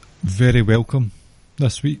was very welcome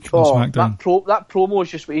this week on SmackDown. That promo is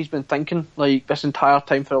just what he's been thinking, like, this entire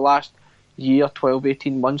time for the last year, 12,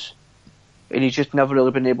 18 months. And he's just never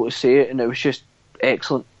really been able to say it, and it was just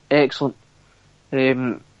excellent. So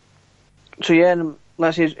yeah, and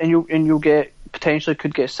let's say, and you'll get, potentially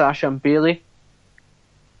could get Sasha and Bayley.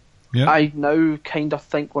 Yeah. I now kind of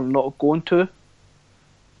think we're not going to.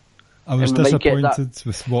 I was disappointed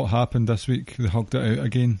with what happened this week. They hugged it out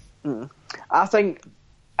again. I think,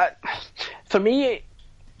 for me,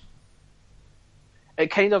 it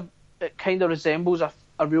kind of resembles a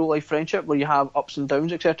real life friendship where you have ups and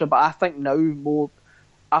downs, etc. But I think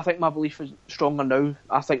I think my belief is stronger now.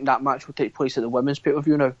 I think that match will take place at the women's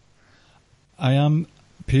pay-per-view now. I am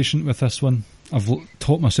patient with this one. I've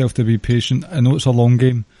taught myself to be patient. I know it's a long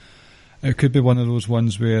game. It could be one of those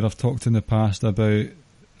ones where I've talked in the past about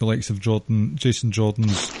the likes of Jason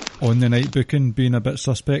Jordan's on the night booking being a bit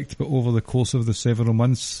suspect, but over the course of the several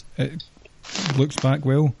months, it looks back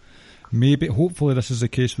well. Hopefully this is the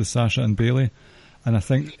case with Sasha and Bayley, and I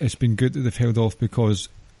think it's been good that they've held off because,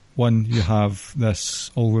 one, you have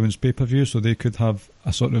this all-women's pay-per-view, so they could have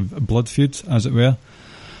a sort of blood feud, as it were.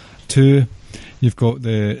 2, you've got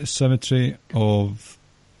the symmetry of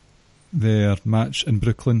their match in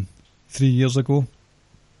Brooklyn 3 years ago,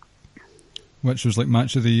 which was like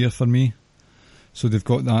match of the year for me. So they've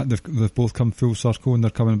got that. They've both come full circle, and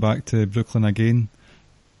they're coming back to Brooklyn again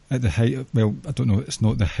at the height. Well, I don't know. It's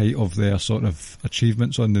not the height of their sort of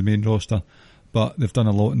achievements on the main roster, but they've done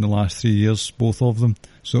a lot in the last 3 years, both of them.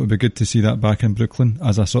 So it would be good to see that back in Brooklyn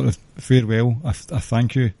as a sort of farewell, a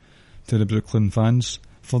thank you to the Brooklyn fans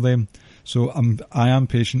for them. So I am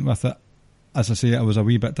patient with it. As I say, I was a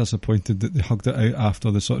wee bit disappointed that they hugged it out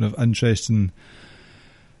after the sort of interesting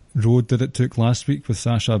road that it took last week with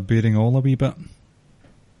Sasha bearing all a wee bit.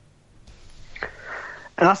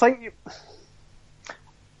 And I think,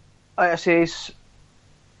 like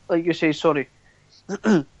you say, sorry.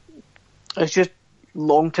 It's just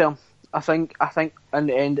long term. I think in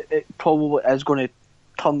the end it probably is going to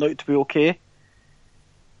turn out to be okay.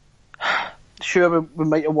 Sure, we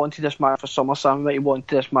might have wanted this match for SummerSlam, we might have wanted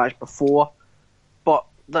this match before, but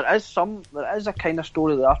there is a kind of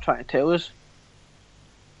story that they're trying to tell us.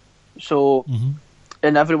 So,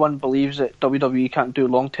 and everyone believes that WWE can't do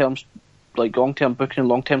long-term booking and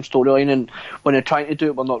long-term storyline, and when they're trying to do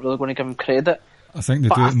it, we're not really going to give them credit. I think they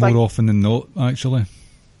do it more often than not, actually.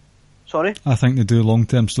 Sorry? I think they do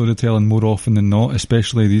long-term storytelling more often than not,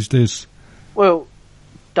 especially these days. Well,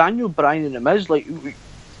 Daniel Bryan and The Miz,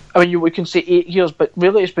 we can say 8 years, but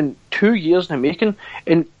really it's been 2 years in the making,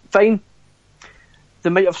 and fine, they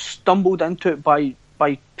might have stumbled into it by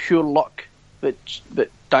pure luck that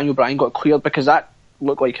Daniel Bryan got cleared, because that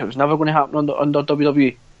looked like it was never going to happen under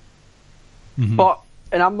WWE. But,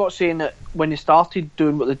 and I'm not saying that when they started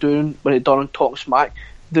doing what they're doing, when they done on Talk Smack,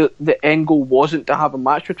 the end goal wasn't to have a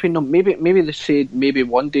match between them. Maybe they said maybe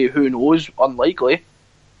one day, who knows, unlikely.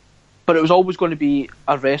 But it was always going to be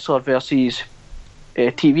a wrestler versus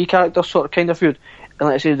a TV character sort of kind of feud. And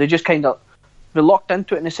like I say, they locked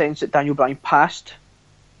into it in the sense that Daniel Bryan passed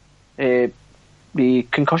the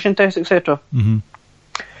concussion test, etc.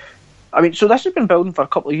 I mean, so this has been building for a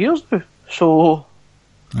couple of years now. So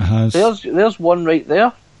it has. There's one right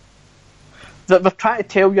there. That they're trying to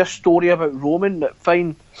tell you a story about Roman that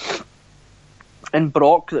fine, and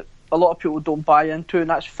Brock that a lot of people don't buy into, and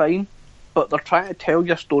that's fine. But they're trying to tell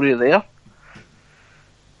you a story there.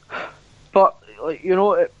 But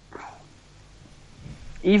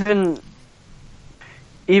even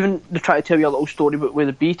they try to tell you a little story with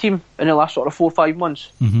the B team in the last sort of 4 or 5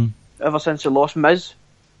 months. Ever since they lost Miz,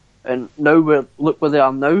 and now look where they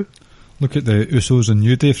are now. Look at the Usos and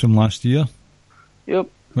New Day from last year. Yep.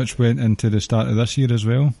 Which went into the start of this year as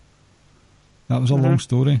well. That was a long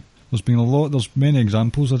story. There's many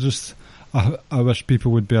examples. I wish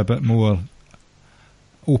people would be a bit more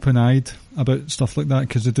open-eyed about stuff like that,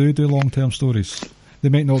 because they do long-term stories. They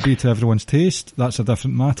might not be to everyone's taste. That's a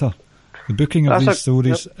different matter. The booking of these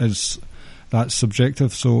stories that's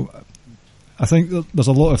subjective. So I think there's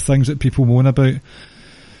a lot of things that people moan about.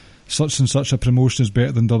 Such and such a promotion is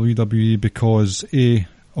better than WWE because A,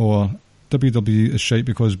 or WWE is shite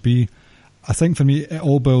because B. I think for me it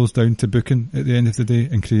all boils down to booking at the end of the day,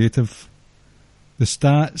 and creative. The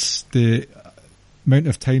stats, the amount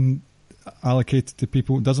of time allocated to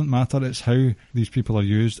people, doesn't matter. It's how these people are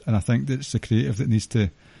used, and I think that it's the creative that needs to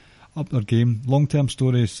up their game. Long-term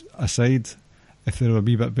stories aside, if they were a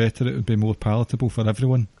wee bit better, it would be more palatable for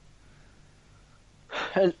everyone.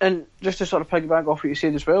 And just to sort of piggyback off what you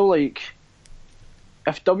said as well, like,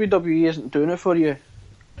 if WWE isn't doing it for you,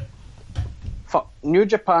 for New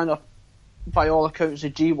Japan, by all accounts, the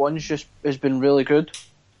G1's just has been really good.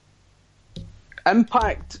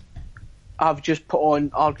 Impact have just put on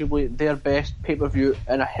arguably their best pay-per-view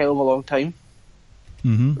in a hell of a long time.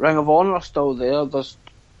 Ring of Honor are still there. There's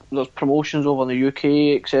promotions over in the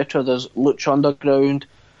UK, etc. There's Lucha Underground.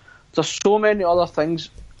 There's so many other things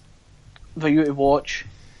for you to watch,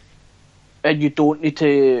 and you don't need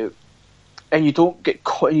to, and you don't get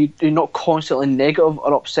you're not constantly negative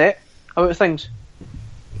or upset about things.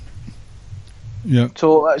 Yeah.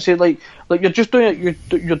 So I say, like you're just doing it.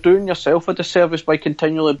 You're doing yourself a disservice by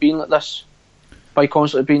continually being like this, by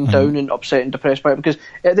constantly being down and upset and depressed by it. Because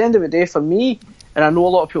at the end of the day, for me, and I know a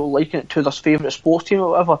lot of people liken it to their favourite sports team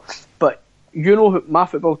or whatever, but you know my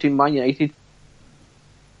football team, Man United.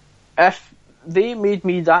 If they made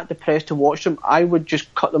me that depressed to watch them, I would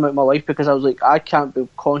just cut them out of my life, because I was like, I can't be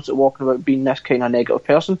constantly walking about being this kind of negative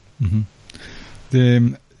person.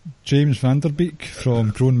 The James Vanderbeek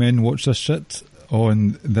from Grown Men Watch This Shit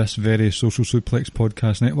on this very Social Suplex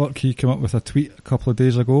podcast network, he came up with a tweet a couple of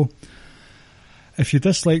days ago. If you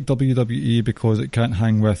dislike WWE because it can't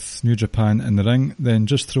hang with New Japan in the ring, then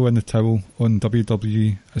just throw in the towel on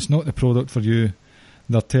WWE. It's not the product for you.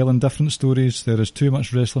 They're telling different stories. There is too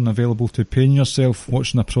much wrestling available to pain yourself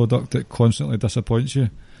watching a product that constantly disappoints you.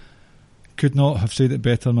 Could not have said it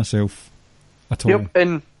better myself at all. Yep,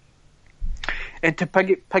 and to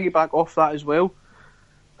piggyback off that as well,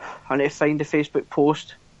 I need to find the Facebook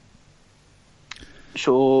post.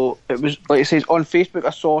 So it was, like it says, on Facebook I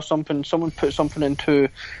saw something, someone put something into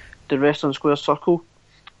the Wrestling Square Circle,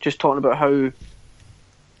 just talking about how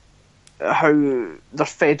they're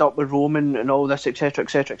fed up with Roman and all this, etc,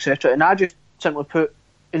 etc, etc, and I just simply put,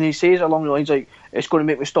 and he says along the lines like, it's going to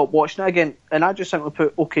make me stop watching it again, and I just simply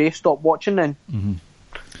put, okay, stop watching then.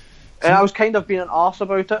 And I was kind of being an arse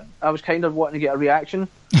about it. I was kind of wanting to get a reaction.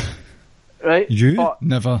 Right? But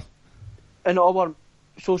never. In our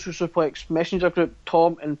Social Suplex Messenger group,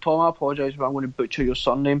 Tom, I apologise if I'm going to butcher your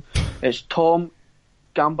surname. It's Tom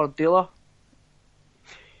Gambardella.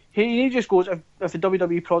 He just goes, if the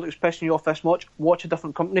WWE product's pissing you off this much, watch a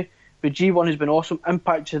different company. But G1 has been awesome.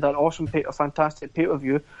 Impact had an awesome, a fantastic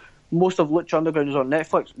pay-per-view. Most of Lucha Underground is on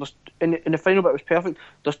Netflix. And the final bit was perfect.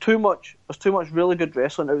 There's too much really good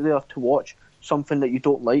wrestling out there to watch something that you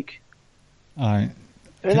don't like. Aye.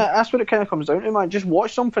 And that's what it kind of comes down to, man. Just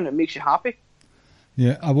watch something that makes you happy.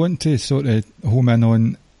 Yeah, I want to sort of home in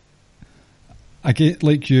on... I get,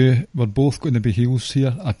 like you, we're both going to be heels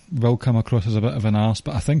here. I will come across as a bit of an arse,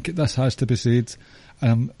 but I think this has to be said.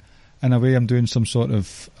 In a way, I'm doing some sort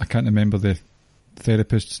of... I can't remember the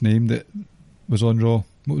therapist's name that was on Raw.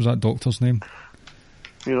 What was that doctor's name?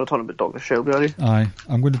 You're not talking about Dr. Shelby, are you? Aye,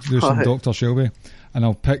 I'm going to do some Dr. Shelby, and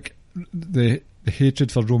I'll pick the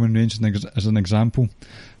hatred for Roman Reigns as an example.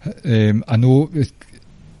 I know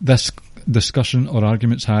this discussion or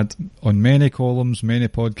arguments had on many columns, many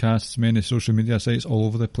podcasts, many social media sites all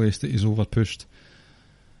over the place that he's overpushed.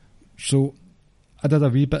 So I did a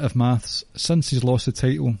wee bit of maths. Since he's lost the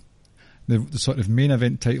title, the sort of main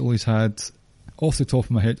event title he's had, off the top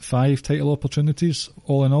of my head, 5 title opportunities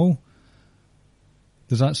all in all.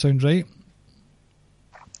 Does that sound right?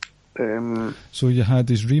 So you had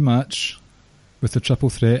his rematch with the triple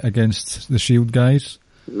threat against the Shield guys.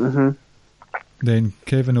 Mm-hmm. Then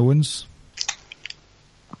Kevin Owens.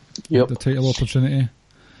 Yep. The title opportunity.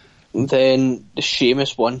 Then the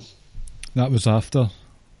Sheamus one. That was after.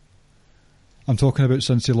 I'm talking about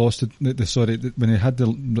since he lost when he had the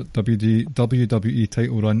WWE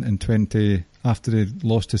title run in after he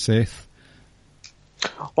lost to Seth.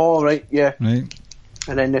 Oh, right, yeah. Right.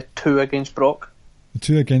 And then the 2 against Brock. The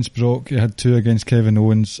 2 against Brock, you had 2 against Kevin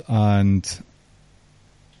Owens and...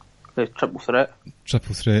 The triple threat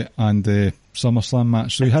and the SummerSlam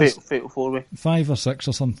match. So he has Fatal 4-way. 5 or 6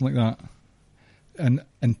 or something like that. And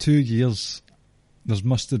in 2 years, there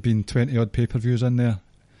must have been 20 odd pay-per-views in there.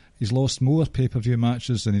 He's lost more pay-per-view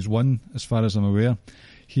matches than he's won, as far as I'm aware.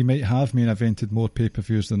 He might have main evented more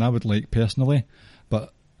pay-per-views than I would like personally,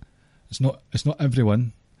 but it's not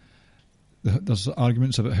everyone. There's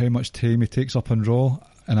arguments about how much time he takes up on Raw,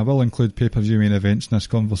 and I will include pay-per-view main events in this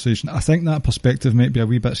conversation. I think that perspective might be a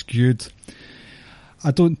wee bit skewed.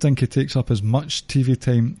 I don't think he takes up as much TV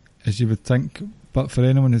time as you would think, but for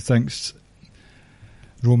anyone who thinks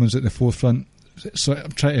Roman's at the forefront, so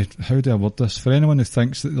I'm trying to, how do I word this? For anyone who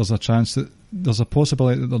thinks that there's a chance that there's a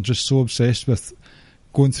possibility that they're just so obsessed with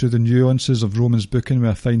going through the nuances of Roman's booking with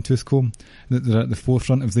a fine tooth comb that they're at the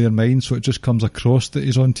forefront of their mind, so it just comes across that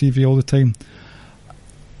he's on TV all the time.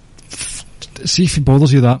 See if it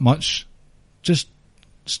bothers you that much, just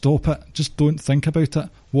stop it. Just don't think about it.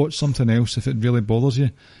 Watch something else if it really bothers you.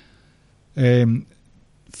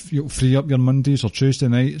 You'll free up your Mondays or Tuesday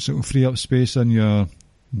nights. It'll free up space in your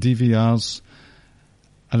DVRs.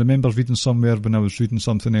 I remember reading somewhere when I was reading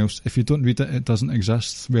something else, if you don't read it, it doesn't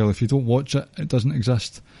exist. Well, if you don't watch it, it doesn't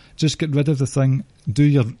exist. Just get rid of the thing. Do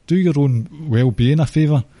your own well-being a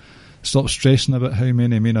favour. Stop stressing about how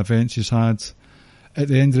many main events he's had. At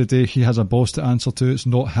the end of the day, he has a boss to answer to. It's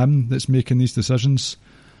not him that's making these decisions.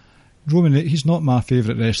 Roman, he's not my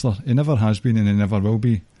favourite wrestler. He never has been and he never will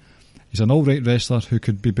be. He's an alright wrestler who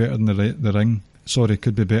could be better in the ring. Sorry,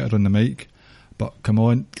 could be better on the mic. But come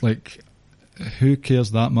on, who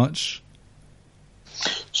cares that much?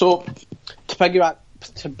 So, to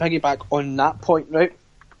piggyback on that point, right?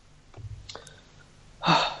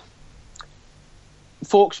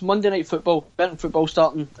 Folks, Monday Night Football, Benton Football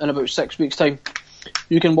starting in about 6 weeks' time.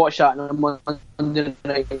 You can watch that on Monday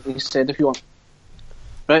night instead if you want.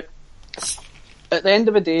 Right? At the end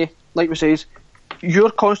of the day, like we says,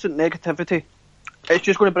 your constant negativity, it's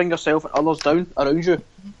just going to bring yourself and others down around you.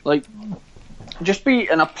 Just be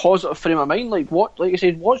in a positive frame of mind. Like you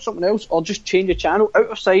said, watch something else or just change the channel. Out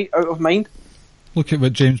of sight, out of mind. Look at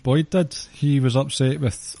what James Boyd did. He was upset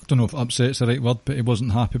with, I don't know if upset's the right word, but he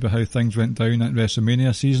wasn't happy with how things went down at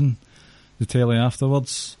WrestleMania season, the telly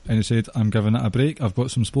afterwards, and he said, I'm giving it a break, I've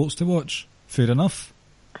got some sports to watch. Fair enough.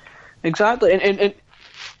 Exactly,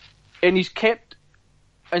 and he's kept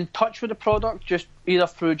in touch with the product, just either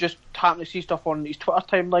through just happening to see stuff on his Twitter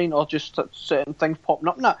timeline or just certain things popping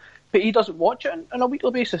up in that, but he doesn't watch it on a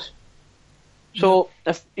weekly basis. So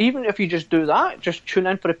even if you just do that, just tune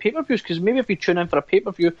in for the pay-per-views, because maybe if you tune in for a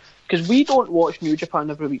pay-per-view, because we don't watch New Japan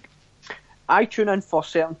every week, I tune in for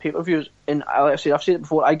certain pay-per-views, and I've said it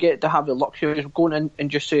before, I get to have the luxury of going in and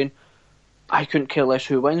just saying, I couldn't care less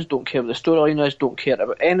who wins, don't care what the storyline is, don't care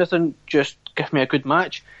about anything, just give me a good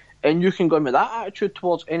match, and you can go in with that attitude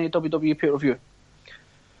towards any WWE pay-per-view.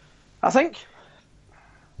 I think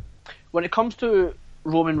when it comes to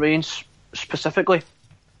Roman Reigns specifically.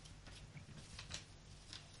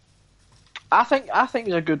 I think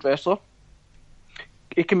he's a good wrestler.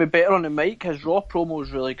 He can be better on the mic. His Raw promo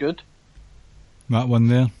is really good. That one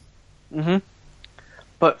there.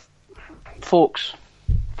 But folks,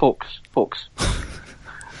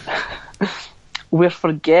 we're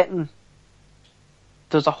forgetting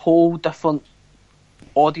there's a whole different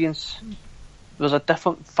audience. There's a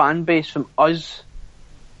different fan base from us.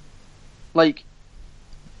 Like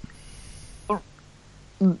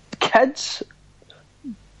kids,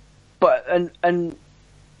 but and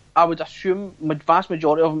I would assume the vast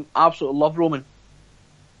majority of them absolutely love Roman.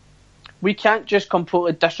 We can't just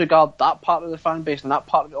completely disregard that part of the fan base and that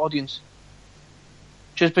part of the audience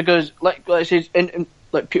just because, like I said,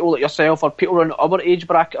 like people like yourself or people in our age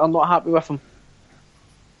bracket are not happy with him.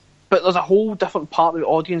 But there's a whole different part of the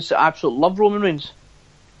audience that absolutely love Roman Reigns.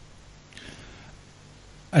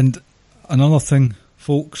 And another thing,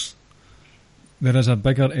 folks, there is a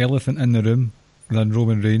bigger elephant in the room than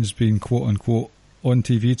Roman Reigns being quote-unquote on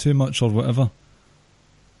TV too much or whatever.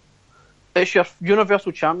 It's your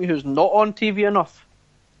Universal Champion who's not on TV enough.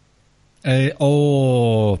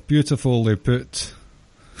 Oh, beautifully put.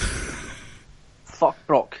 Fuck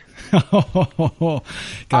Brock. Guys,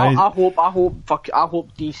 I hope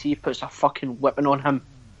DC puts a fucking whipping on him.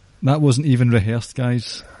 that wasn't even rehearsed,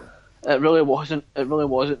 guys. It really wasn't.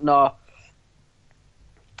 No.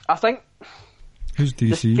 I think Who's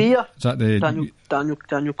DC? the fear. Is that the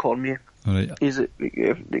Daniel Cormier. All right. He's the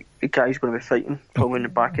guy who's going to be fighting probably in the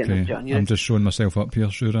back end of January. I'm just showing myself up here,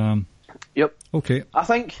 sure I am. Yep. Okay. I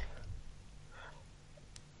think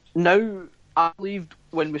now, I believed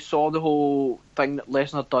when we saw the whole thing that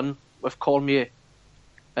Lesnar done with Cormier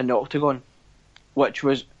in the Octagon, which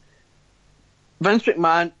was Vince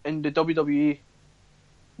McMahon and the WWE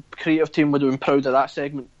creative team would have been proud of that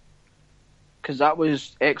segment because that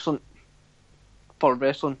was excellent for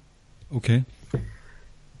wrestling. Okay.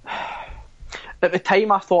 At the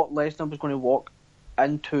time, I thought Lesnar was going to walk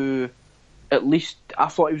into, at least, I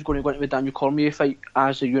thought he was going to go into the Daniel Cormier fight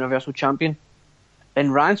as the Universal Champion.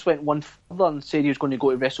 And Rance went one further and said he was going to go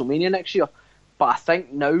to WrestleMania next year. But I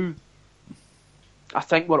think now,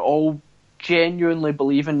 we're all genuinely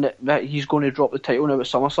believing that he's going to drop the title now at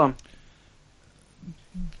SummerSlam.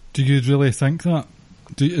 Do you really think that?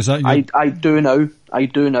 Is that your... I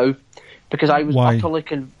do now. Because I was Why?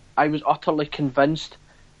 utterly convinced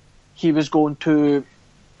he was going to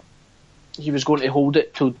hold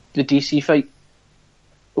it till the DC fight.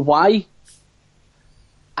 Why?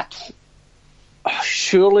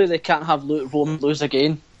 Surely they can't have Roman lose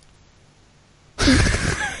again.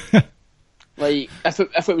 Like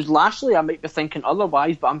if it was Lashley, I might be thinking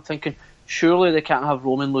otherwise, but I'm thinking surely they can't have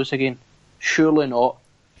Roman lose again. Surely not.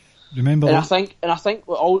 Remember? And I think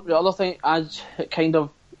all the other thing as it kind of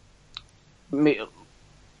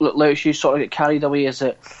lets you sort of get carried away is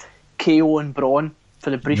that KO and Braun for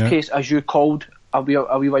the briefcase, as you called a wee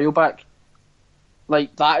while back,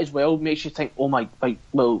 like that as well makes you think, oh my, like,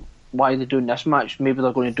 well, why are they doing this match? Maybe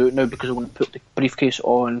they're going to do it now because they're going to put the briefcase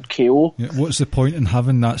on KO. Yeah, what's the point in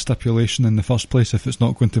having that stipulation in the first place if it's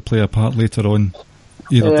not going to play a part later on,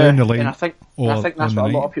 either down the line and I think that's what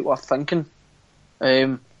a lot of people are thinking.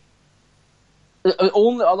 The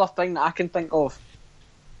only other thing that I can think of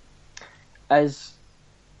is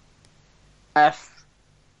if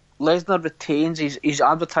Lesnar retains, he's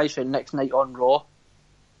advertised for next night on Raw,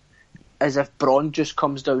 as if Braun just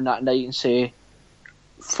comes down that night and say,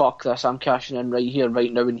 fuck this, I'm cashing in right here,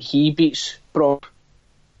 right now, and he beats Brock.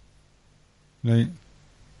 Right.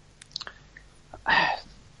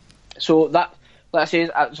 So that, like I say,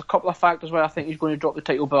 there's a couple of factors where I think he's going to drop the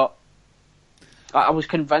title, but I was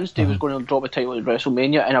convinced he was going to drop the title at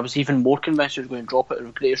WrestleMania, and I was even more convinced he was going to drop it at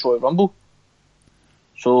the Greatest Royal Rumble.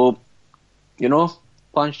 So, you know,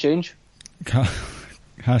 plans change.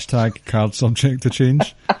 Hashtag card subject to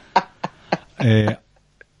change.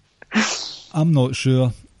 I'm not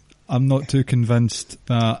sure. I'm not too convinced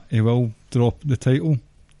that he will drop the title,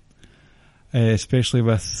 especially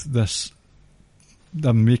with this.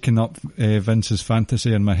 I'm making up Vince's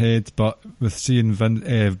fantasy in my head, but with seeing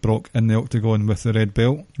Brock in the Octagon with the red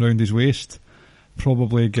belt round his waist,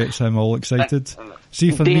 probably gets him all excited.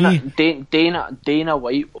 See, for me, Dana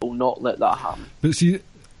White will not let that happen. But see,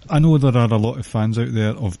 I know there are a lot of fans out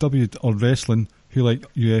there of or wrestling who like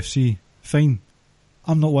UFC. Fine,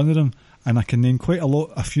 I'm not one of them, and I can name quite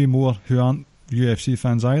a few more who aren't UFC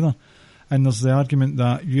fans either. And there's the argument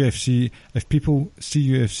that UFC, if people see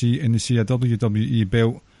UFC and they see a WWE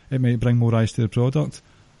belt, it might bring more eyes to the product.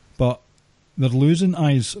 But they're losing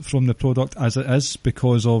eyes from the product as it is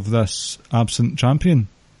because of this absent champion.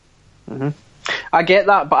 Mm-hmm. I get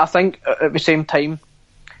that, but I think at the same time,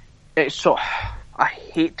 it's so. I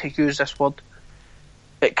hate to use this word.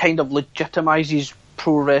 It kind of legitimises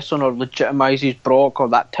pro wrestling or legitimises Brock or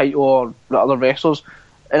that title or the other wrestlers,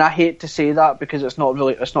 and I hate to say that because it's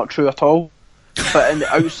not true at all. But in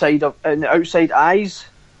the outside eyes,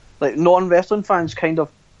 like non-wrestling fans, kind of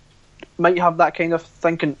might have that kind of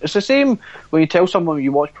thinking. It's the same when you tell someone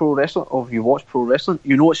you watch pro wrestling,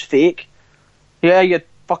 you know it's fake. Yeah, you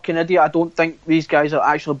fucking idiot. I don't think these guys are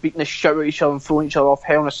actually beating the shit out of each other and throwing each other off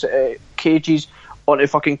hell in a cages onto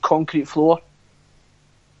fucking concrete floor.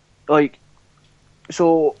 Like,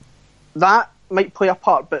 so that might play a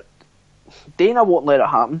part, but Dana won't let it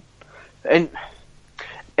happen. And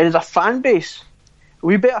as a fan base,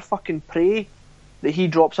 we better fucking pray that he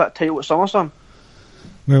drops that title at SummerSlam.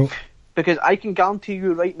 Well, because I can guarantee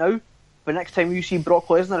you right now, the next time you see Brock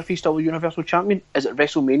Lesnar, if he's still the Universal Champion, is at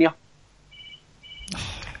WrestleMania.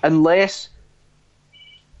 Unless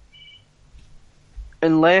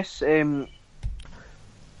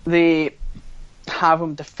they have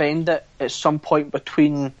him defend it at some point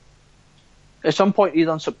either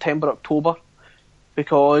in September or October,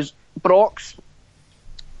 because Brock's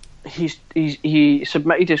he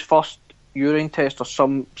submitted his first urine test or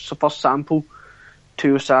first sample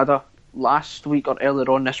to USADA last week or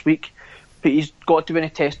earlier on this week, but he's got to be in a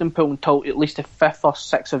testing pool until at least the 5th or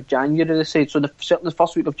 6th of January, they said. So certainly the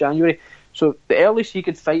first week of January. So the earliest he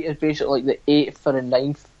could fight is basically like the 8th or the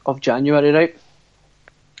 9th of January, right?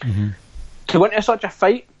 Mm-hmm. To go into such a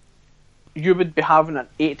fight, you would be having an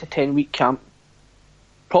 8 to 10 week camp.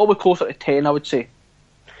 Probably closer to 10, I would say.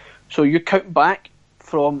 So you count back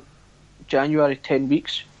from January 10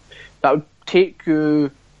 weeks. That would take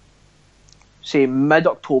you, say,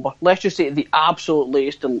 mid-October. Let's just say the absolute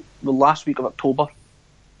latest, the last week of October.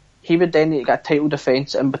 He would then need to get a title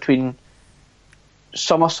defence in between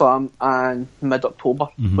SummerSlam and mid-October,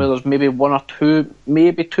 where there's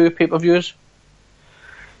maybe two pay-per-views.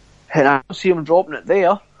 And I don't see him dropping it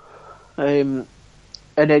there. And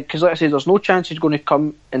then, because like I said, there's no chance he's going to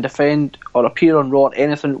come and defend or appear on Raw or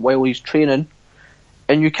anything while he's training.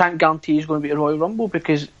 And you can't guarantee he's going to be at Royal Rumble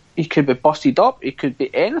because he could be busted up. He could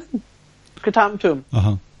be anything. Could happen to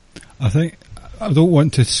him. I think I don't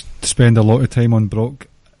want to spend a lot of time on Brock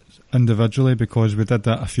individually because we did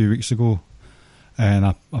that a few weeks ago and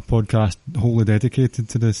a podcast wholly dedicated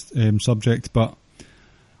to this subject. But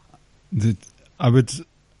I would,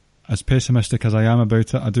 as pessimistic as I am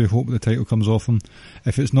about it, I do hope the title comes off him.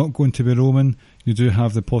 If it's not going to be Roman, you do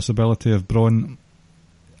have the possibility of Braun,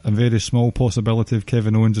 a very small possibility of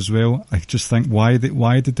Kevin Owens as well. I just think why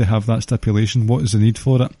did they have that stipulation? What is the need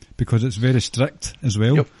for it? Because it's very strict as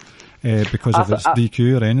well. Yep. Because if it's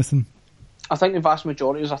DQ or anything. I think the vast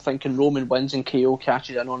majority are thinking Roman wins and KO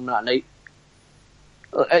catches in on that night.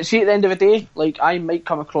 See, at the end of the day, like, I might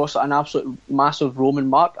come across an absolute massive Roman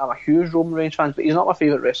mark. I'm a huge Roman Reigns fan, but he's not my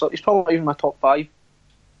favourite wrestler. He's probably not even my top 5.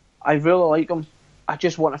 I really like him. I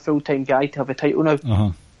just want a full-time guy to have a title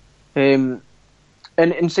now. And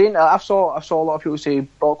in saying that, I saw a lot of people say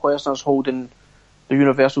Brock Lesnar's holding the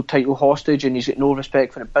Universal title hostage and he's got no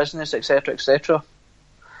respect for the business, etc., etc.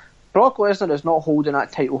 Brock Lesnar is not holding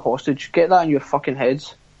that title hostage. Get that in your fucking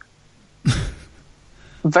heads.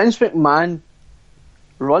 Vince McMahon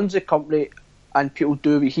runs the company and people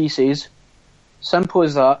do what he says. Simple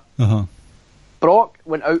as that. Brock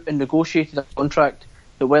went out and negotiated a contract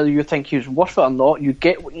that whether you think he was worth it or not, you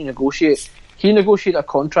get what you negotiate. He negotiated a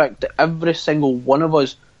contract that every single one of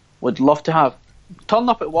us would love to have. Turn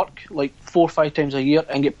up at work like 4 or 5 times a year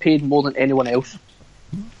and get paid more than anyone else.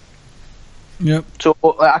 Yep. So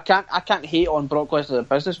I can't hate on Brock Lesnar as a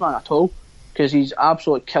businessman at all because he's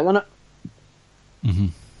absolutely killing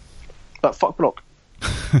it. But fuck Brock.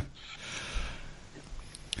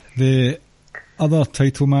 The other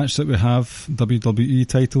title match that we have, WWE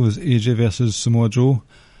title, is AJ versus Samoa Joe.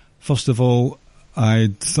 First of all,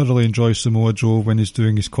 I thoroughly enjoy Samoa Joe when he's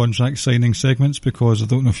doing his contract signing segments because I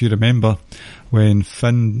don't know if you remember when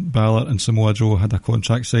Finn Balor and Samoa Joe had a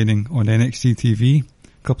contract signing on NXT TV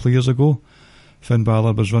a couple of years ago. Finn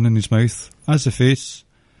Balor was running his mouth as the face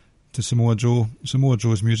to Samoa Joe. Samoa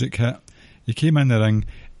Joe's music hit. He came in the ring,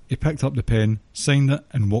 he picked up the pen, signed it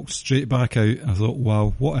and walked straight back out. I thought,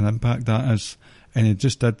 wow, what an impact that is. And he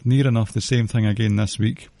just did near enough the same thing again this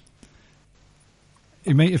week.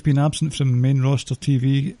 He might have been absent from main roster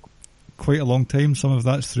TV quite a long time. Some of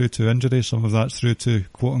that's through to injury, some of that's through to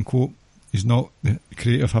quote unquote he's not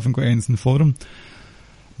creative, haven't got anything for him.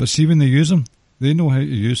 But see, when they use him, they know how to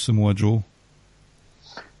use Samoa Joe.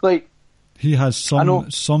 Like, he has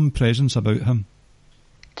some presence about him.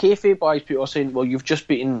 Kayfabe wise, people are saying, well, you've just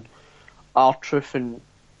beaten R-Truth and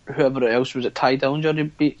whoever else was it, Ty Dillinger he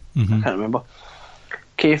beat. Mm-hmm. I can't remember.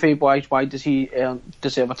 Kayfabe wise, why does he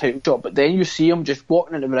deserve a title shot? But then you see him just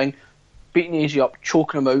walking into the ring, beating AJ up,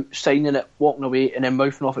 choking him out, signing it, walking away, and then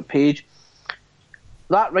mouthing off at Paige.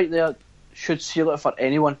 That right there should seal it for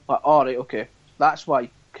anyone. Like, all right, okay, that's why.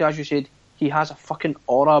 Because as you said, he has a fucking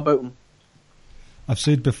aura about him. I've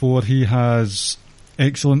said before, he has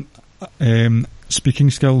excellent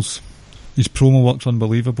speaking skills. His promo work's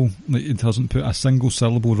unbelievable. Like, he hasn't put a single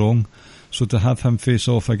syllable wrong. So to have him face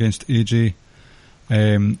off against AJ,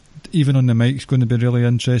 even on the mic, is going to be really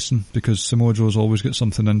interesting because Samoa Joe's always got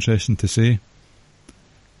something interesting to say.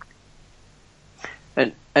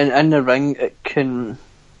 And in the ring, it can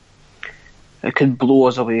blow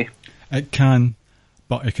us away. It can,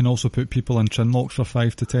 but it can also put people in chin locks for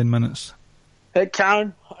 5 to 10 minutes. It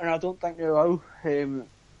can, and I don't think they will.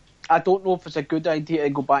 I don't know if it's a good idea to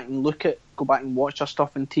go back and watch their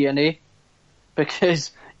stuff in TNA,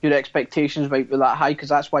 because your expectations might be that high, because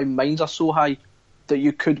that's why mine are so high that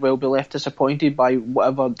you could well be left disappointed by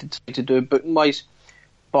whatever they decide to do booking wise.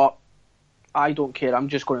 But I don't care. I'm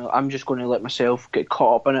just going to let myself get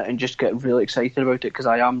caught up in it and just get really excited about it, because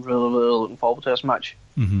I am really, really looking forward to this match.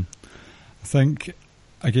 Mm-hmm. I think,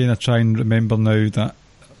 again, I try and remember now that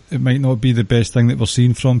it might not be the best thing that we're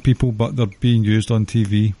seeing from people, but they're being used on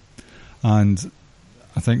TV, and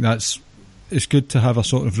I think it's good to have a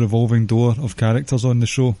sort of revolving door of characters on the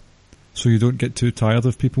show, so you don't get too tired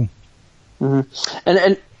of people. Mm-hmm.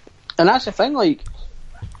 And that's the thing, like,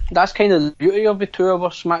 that's kind of the beauty of the 2 hour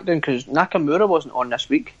SmackDown, because Nakamura wasn't on this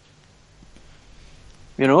week,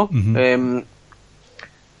 you know. Mm-hmm.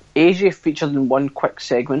 AJ featured in one quick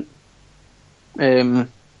segment.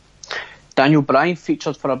 Daniel Bryan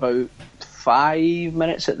featured for about 5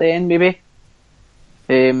 minutes at the end, maybe.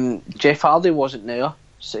 Jeff Hardy wasn't there,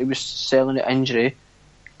 so he was selling an injury.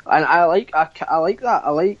 And I like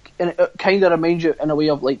that. And it kind of reminds you in a way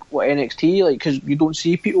of like what NXT, like, because you don't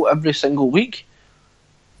see people every single week.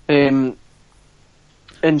 And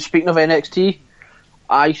speaking of NXT,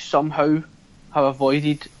 I somehow have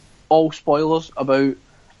avoided all spoilers about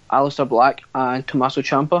Aleister Black and Tommaso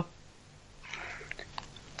Ciampa.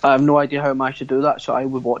 I have no idea how I managed to do that, so I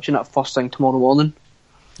will be watching it first thing tomorrow morning.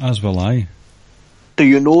 As will I. Do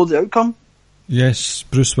you know the outcome? Yes,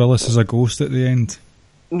 Bruce Willis is a ghost at the end.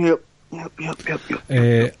 Yep. What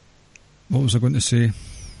was I going to say?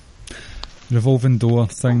 Revolving door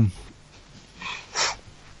thing.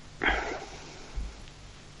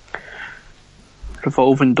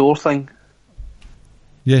 Revolving door thing?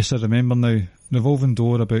 Yes, I remember now. Revolving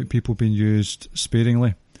door about people being used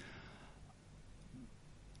sparingly.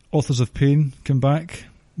 Authors of Pain come back.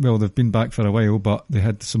 Well, they've been back for a while, but they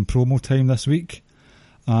had some promo time this week,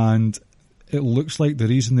 and it looks like the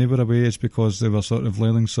reason they were away is because they were sort of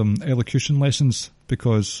learning some elocution lessons,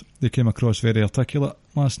 because they came across very articulate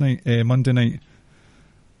Monday night.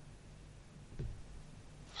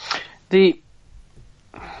 The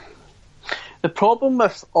problem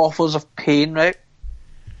with Authors of Pain, right?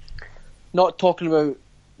 Not talking about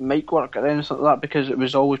mic work or anything like that, because it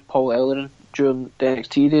was always Paul Ellering during the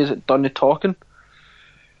NXT days that done the talking.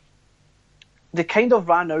 They kind of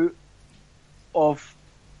ran out of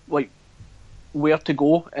like where to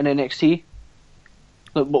go in NXT,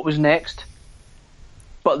 like what was next,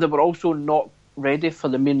 but they were also not ready for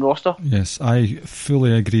the main roster. Yes, I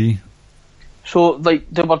fully agree. So like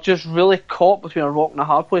they were just really caught between a rock and a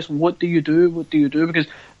hard place. What do you do? Because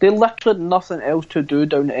they literally had nothing else to do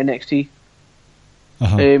down at NXT.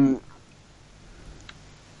 Uh-huh.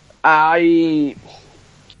 I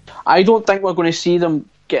don't think we're going to see them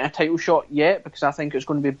getting a title shot yet, because I think it's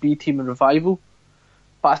going to be B Team and Revival.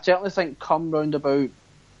 But I certainly think come round about,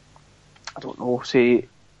 I don't know, say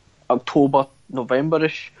October,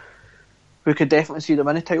 November-ish, we could definitely see them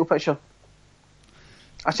in a title picture.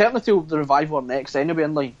 I certainly feel the Revival are next anyway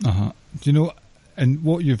in line. Uh-huh. Do you know, and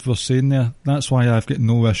what you were saying there, that's why I've got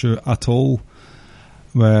no issue at all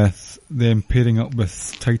with them pairing up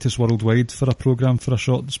with Titus Worldwide for a programme for a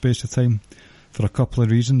short space of time, for a couple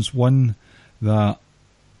of reasons. One, that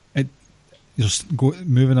you're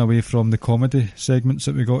moving away from the comedy segments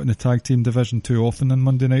that we got in the tag team division too often in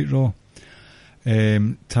Monday Night Raw.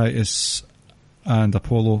 Titus and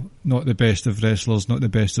Apollo, not the best of wrestlers, not the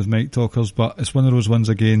best of mic talkers, but it's one of those ones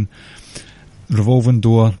again, revolving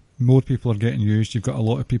door, more people are getting used, you've got a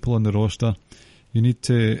lot of people on the roster, you need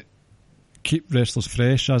to keep wrestlers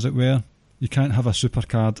fresh, as it were. You can't have a super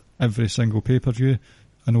card every single pay-per-view.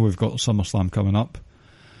 I know we've got SummerSlam coming up,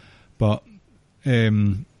 but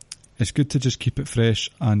it's good to just keep it fresh,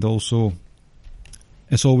 and also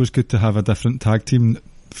it's always good to have a different tag team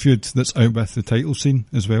feud that's out with the title scene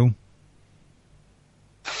as well.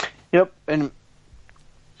 Yep, and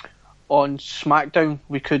on SmackDown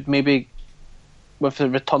we could maybe, with the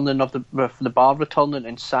returning of the Bar returning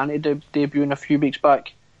and Sanity debuting a few weeks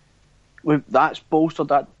back, that's bolstered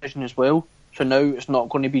that division as well. So now it's not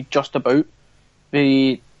going to be just about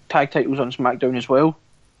the tag titles on SmackDown as well.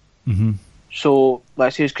 Mm-hmm. So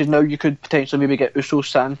let's say, because now you could potentially maybe get Uso,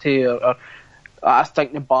 Sanity, or I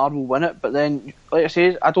think the Bar will win it. But then, like I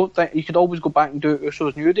say, I don't think you could always go back and do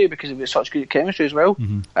Uso's New Day because of such good chemistry as well.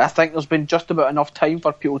 Mm-hmm. I think there's been just about enough time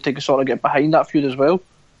for people to sort of get behind that feud as well.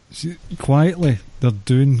 See, quietly, they're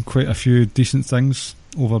doing quite a few decent things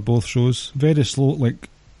over both shows. Very slow,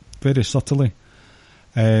 very subtly.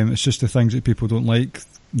 It's just the things that people don't like.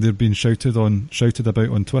 They're being shouted about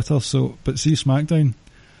on Twitter. So, but see, SmackDown,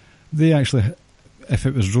 they actually, if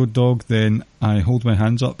it was Road Dogg, then I hold my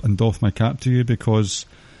hands up and doff my cap to you, because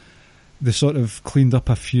they sort of cleaned up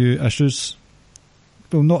a few issues.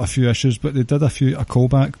 Well, not a few issues, but they did a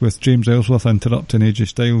callback with James Ellsworth interrupting AJ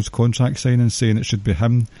Styles' contract signing, saying it should be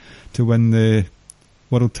him to win the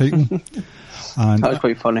world title. And that was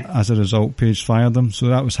quite funny. As a result, Paige fired him, so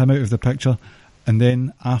that was him out of the picture. And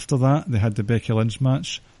then after that, they had the Becky Lynch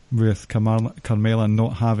match with Carmella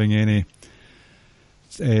not having any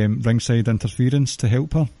ringside interference to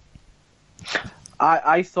help her.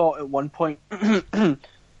 I thought at one point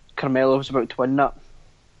Carmella was about to win that.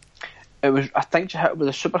 I think she hit it with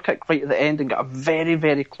a super kick right at the end and got a very,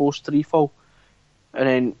 very close 3-fall. And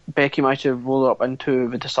then Becky managed to roll her up into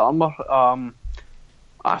the disarmer.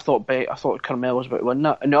 I thought Carmella was about to win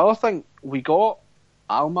that. And the other thing, we got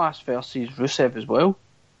Almas versus Rusev as well.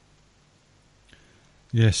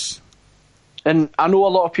 Yes. And I know a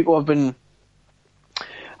lot of people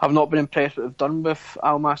have not been impressed with what they've done with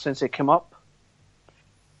Almas since they came up.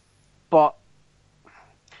 But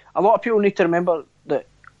a lot of people need to remember that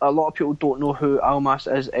a lot of people don't know who Almas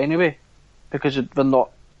is anyway, because they're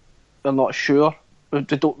not sure.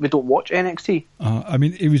 They don't watch NXT. I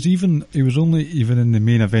mean, he was only even in the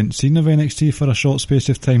main event scene of NXT for a short space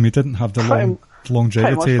of time. He didn't have the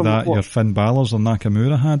longevity that your Finn Balor's or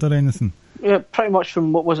Nakamura had or anything. Yeah, pretty much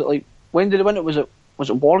from, what was it, like, when did he win it? Was it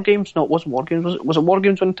War Games? No, it wasn't War Games. Was it War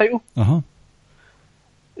Games win the title? Uh-huh.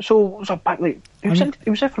 So it was back, like, he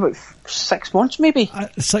was there for about 6 months maybe.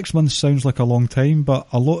 6 months sounds like a long time, but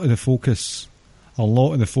a lot of the focus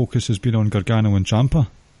has been on Gargano and Ciampa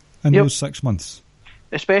in those 6 months.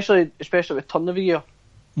 Especially with turn of the year.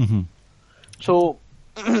 Mm-hmm. So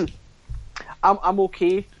I'm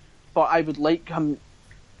okay, but I would like him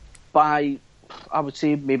by at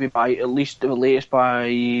least the latest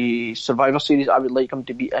by Survivor Series. I would like him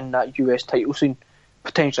to be in that US title scene,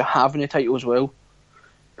 potentially having a title as well,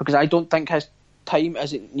 because I don't think his time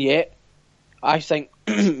isn't yet. I think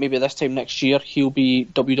maybe this time next year he'll be in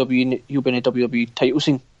a WWE title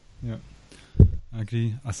scene. Yeah. I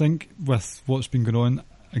agree. I think with what's been going on,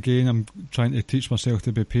 again, I'm trying to teach myself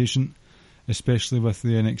to be patient, especially with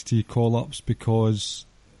the NXT call-ups, because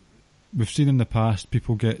we've seen in the past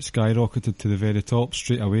people get skyrocketed to the very top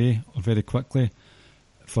straight away or very quickly.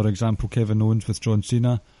 For example, Kevin Owens with John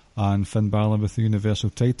Cena and Finn Balor with the Universal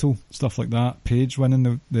title, stuff like that. Paige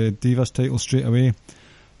winning the Divas title straight away.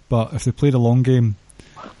 But if they play the long game,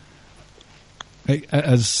 it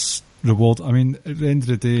is reward. I mean, at the end of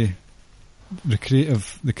the day, the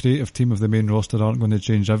creative team of the main roster aren't going to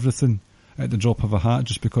change everything at the drop of a hat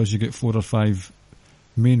just because you get 4 or 5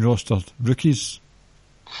 main roster rookies.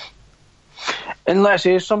 And let's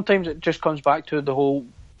say sometimes it just comes back to the whole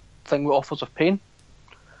thing with Authors of Pain.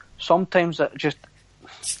 Sometimes it just,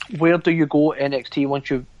 where do you go NXT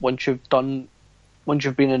once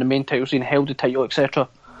you've been in the main title scene, held the title, etc.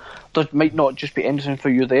 There might not just be anything for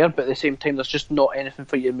you there, but at the same time there's just not anything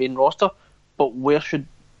for your main roster. But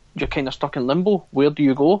you're kind of stuck in limbo. Where do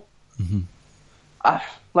you go? Mm-hmm.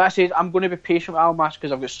 Like I said, I'm going to be patient with Almas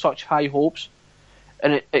because I've got such high hopes,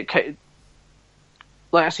 and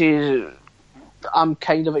like I say, I'm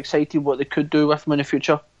kind of excited what they could do with him in the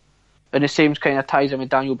future. And the same kind of ties in with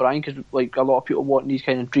Daniel Bryan, because like a lot of people want these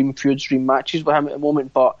kind of dream feuds, dream matches with him at the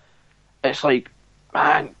moment. But it's like,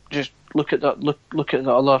 man, just look at that. Look at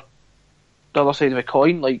the other side of the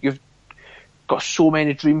coin. Like, you've got so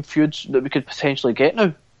many dream feuds that we could potentially get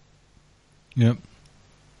now. Yep.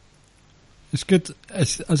 It's good.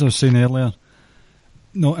 As I was saying earlier,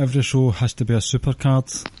 not every show has to be a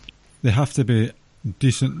supercard. They have to be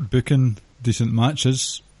decent booking, decent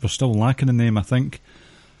matches. We're still lacking in them, I think.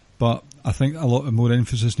 But I think a lot more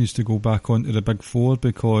emphasis needs to go back onto the big four,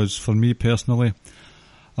 because for me personally,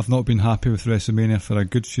 I've not been happy with WrestleMania for a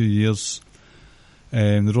good few years.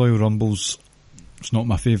 The Royal Rumbles, it's not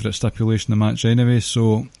my favourite stipulation of match anyway,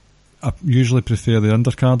 so I usually prefer the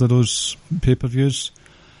undercard of those pay-per-views.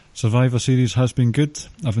 Survivor Series has been good.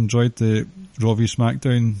 I've enjoyed the Raw v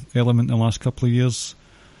SmackDown element in the last couple of years.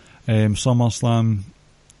 SummerSlam,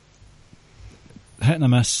 hit and a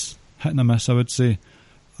miss, I would say.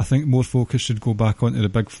 I think more focus should go back onto the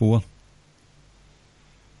big four.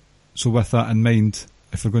 So with that in mind,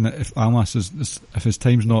 if Almas if his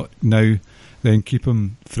time's not now, then keep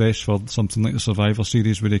him fresh for something like the Survivor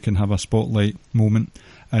Series where he can have a spotlight moment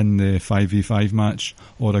in the 5v5 match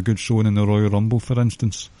or a good showing in the Royal Rumble, for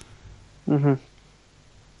instance. I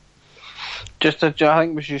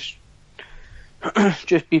think we should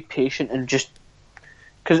just be patient and just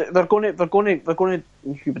because they're going to.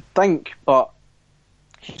 You would think, but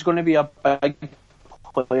he's going to be a big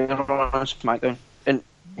player on SmackDown, and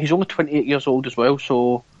he's only 28 years old as well.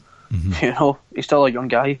 So he's still a young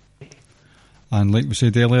guy. And like we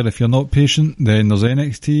said earlier, if you're not patient, then there's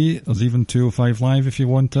NXT, there's even 205 Live if you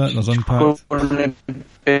want it, there's Impact.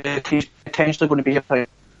 He's potentially going to be a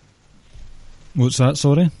What's that,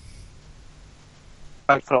 sorry?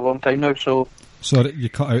 For a long time now, so... Sorry, you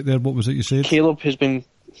cut out there, what was it you said? Caleb's been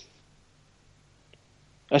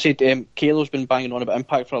banging on about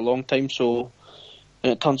Impact for a long time, so...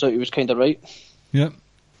 And it turns out he was kind of right. Yep.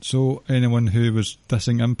 So, anyone who was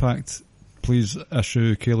dissing Impact... please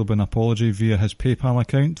issue Caleb an apology via his PayPal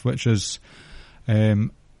account, which is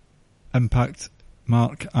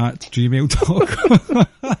impactmark@gmail.com.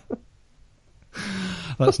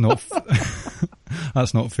 That's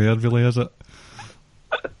not fair, really, is it?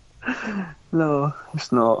 No,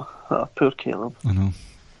 it's not. Oh, poor Caleb. I know.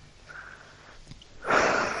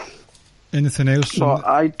 Anything else? No,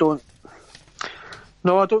 I don't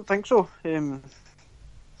think so.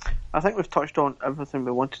 I think we've touched on everything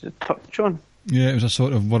we wanted to touch on. Yeah, it was a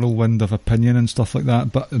sort of whirlwind of opinion and stuff like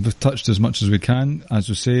that, but we've touched as much as we can. As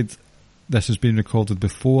we said, this has been recorded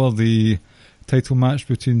before the title match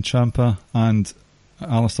between Ciampa and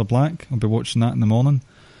Aleister Black. I'll be watching that in the morning.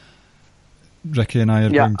 Ricky and I are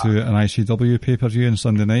going to an ICW pay-per-view on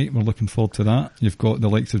Sunday night. We're looking forward to that. You've got the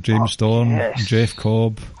likes of James Storm, yes. Jeff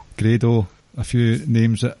Cobb, Grado, a few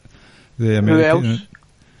names that the American... Who else?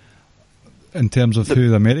 In terms of who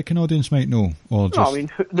the American audience might know, or just... No, I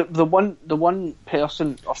mean the one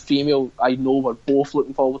person or female I know we're both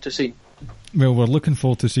looking forward to seeing. Well, we're looking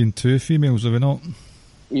forward to seeing two females, are we not?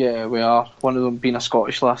 Yeah, we are. One of them being a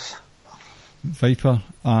Scottish lass, Viper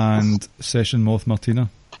and Session Moth Martina.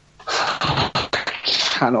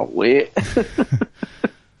 Cannot wait.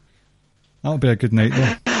 That'll be a good night,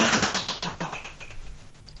 though.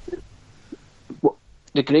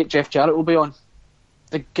 The great Jeff Jarrett will be on.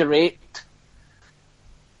 The great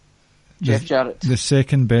Jeff Jarrett. The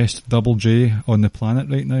second best Double J on the planet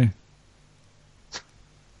right now.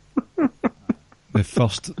 the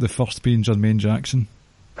first being Jermaine Jackson.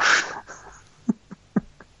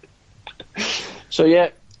 So yeah,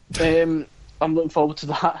 I'm looking forward to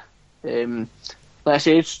that. Like I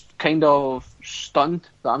say, it's kind of stunned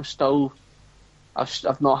that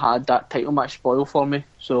I've not had that title match spoil for me.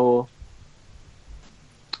 So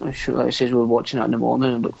like I say, we're watching it in the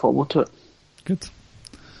morning and look forward to it. Good.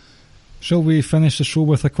 Shall we finish the show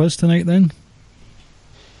with a quiz tonight then?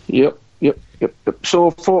 Yep.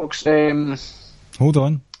 So, folks, hold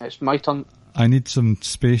on. It's my turn. I need some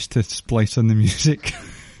space to splice in the music.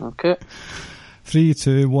 Okay. 3,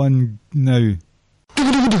 2, 1, now.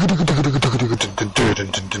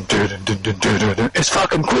 It's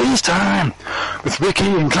fucking quiz time with Ricky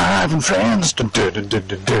and Clive and friends. A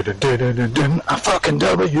fucking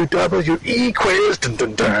WWE quiz.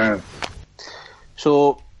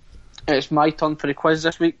 So it's my turn for the quiz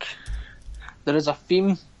this week. There is a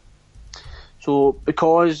theme. So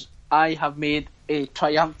because I have made a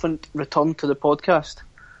triumphant return to the podcast,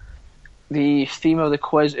 the theme of the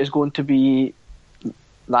quiz is going to be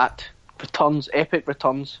that. Returns, epic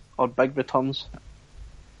returns, or big returns.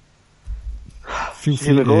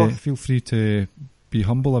 Feel free to be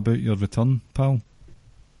humble about your return, pal.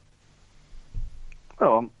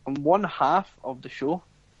 Well, I'm one half of the show,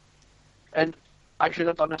 and I should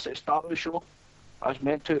have done this at the start of the show. I was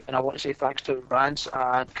meant to, and I want to say thanks to Rance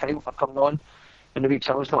and Kyle for coming on in the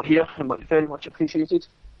weeks I was not here, and very much appreciated.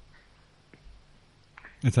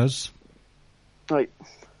 It is. Right.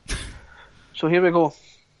 So here we go.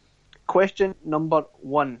 Question number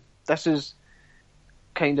 1. This is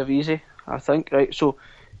kind of easy, I think. Right. So,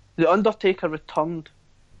 The Undertaker returned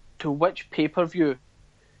to which pay-per-view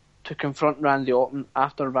to confront Randy Orton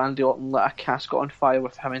after Randy Orton lit a casket on fire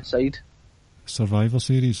with him inside? Survivor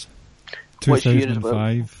Series. Which year as 2005.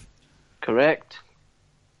 well? Correct.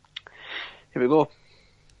 Here we go.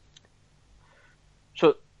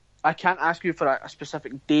 So, I can't ask you for a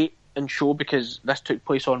specific date in show because this took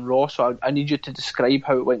place on Raw, so I need you to describe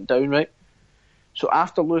how it went down, right? So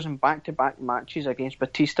after losing back-to-back matches against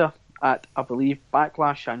Batista at, I believe,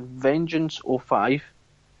 Backlash and Vengeance 05,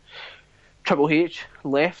 Triple H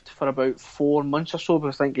left for about 4 months or so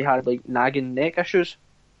because I think he had like nagging neck issues.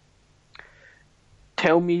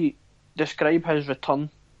 Describe his return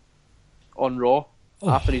on Raw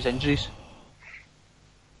after his injuries.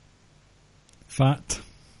 Fat.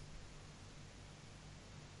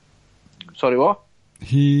 Sorry, what?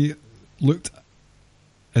 He looked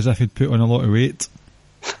as if he'd put on a lot of weight.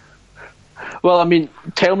 Well, I mean,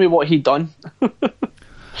 tell me what he'd done.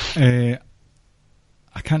 I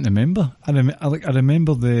can't remember. I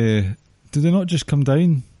remember Did they not just come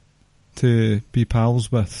down to be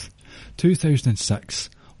pals with 2006?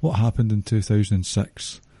 What happened in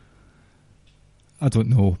 2006? I don't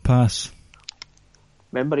know. Pass.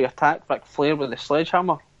 Remember he attacked Ric Flair with a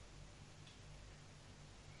sledgehammer?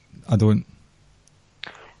 I don't.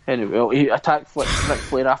 Anyway, well, he attacked Ric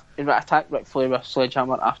Flair with a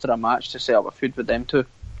sledgehammer after a match to set up a feud with them two.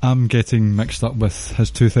 I'm getting mixed up with his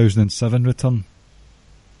 2007 return.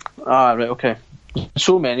 Ah, right, okay.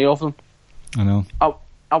 So many of them. I know.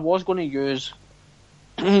 I was going to use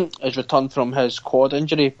his return from his quad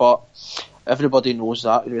injury, but everybody knows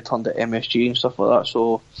that. He returned at MSG and stuff like that,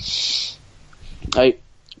 so... Right,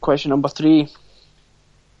 question number 3.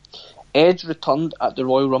 Edge returned at the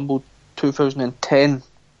Royal Rumble 2010.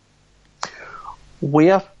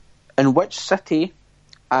 Where, in which city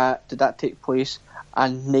did that take place,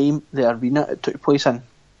 and name the arena it took place in?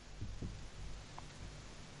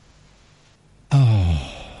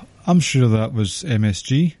 Oh, I'm sure that was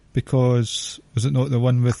MSG, because was it not the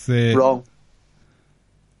one with the... Wrong.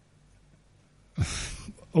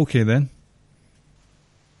 Okay then.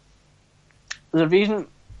 The reason,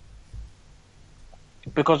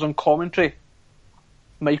 because on commentary,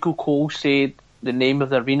 Michael Cole said the name of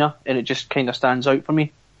the arena, and it just kind of stands out for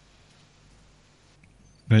me.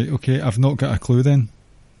 Right, okay, I've not got a clue then.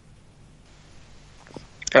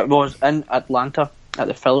 It was in Atlanta at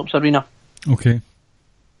the Phillips Arena. Okay.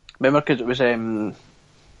 Remember, because it was who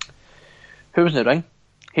was in the ring?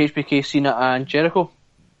 HBK, Cena, and Jericho.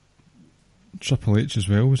 Triple H as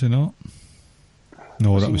well, was he not?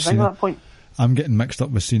 No, that was Cena. Cena. At that point? I'm getting mixed up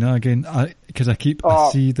with Cena again because I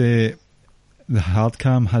see the hard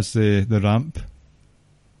cam has the ramp.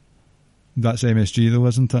 That's MSG though,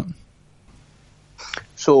 isn't it?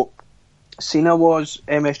 So Cena was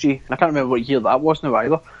MSG, and I can't remember what year that was now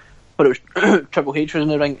either. But it was Triple H was in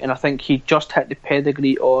the ring, and I think he just hit the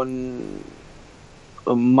pedigree on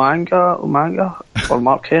Omega or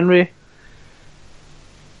Mark Henry.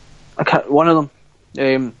 One of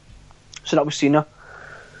them. So that was Cena.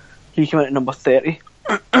 He came in at number 30.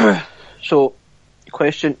 So,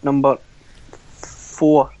 question number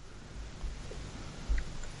 4.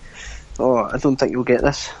 Oh, I don't think you'll get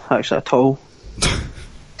this, actually, at all.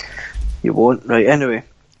 You won't. Right, anyway.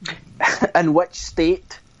 In which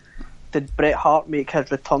state did Bret Hart make his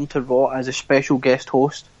return to Raw as a special guest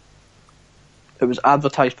host? It was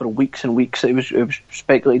advertised for weeks and weeks. It was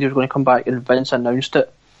speculated he was going to come back, and Vince announced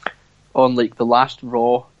it on like the last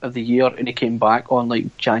Raw of the year, and he came back on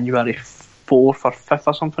like January 4th or 5th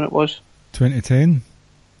or something it was. 2010?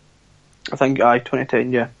 I think,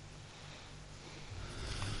 2010, yeah.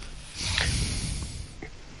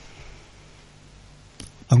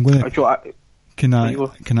 I'm going to... Can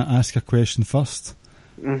I ask a question first?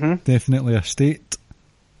 Mm-hmm. Definitely a state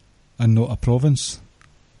and not a province.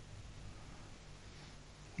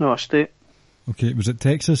 No, a state. Okay, was it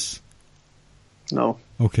Texas? No.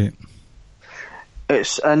 Okay.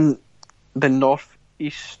 It's in the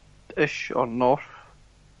northeast-ish or north.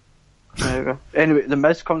 There you go. Anyway, the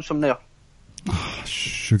Miz comes from there.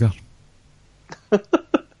 Sugar.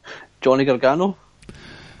 Johnny Gargano.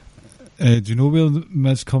 Do you know where the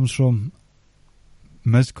Miz comes from?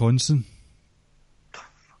 Wisconsin.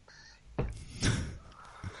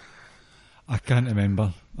 I can't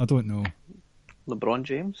remember. I don't know. LeBron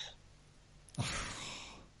James.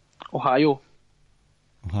 Ohio.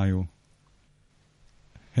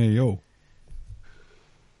 Hey, yo.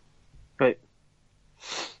 Right.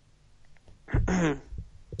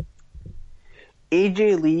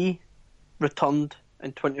 AJ Lee returned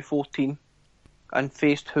in 2014 and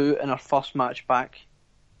faced who in her first match back?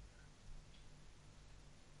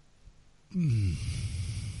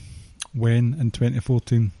 When in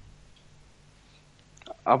 2014?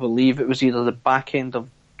 I believe it was either the back end of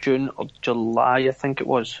June or July, I think it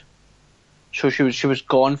was. So she was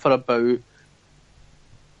gone for about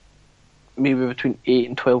maybe between 8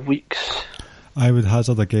 and 12 weeks. I would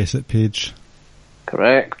hazard a guess at Paige.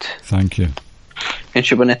 Correct. Thank you. and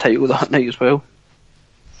she won the title that night as well.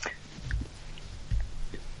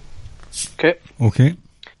 Okay.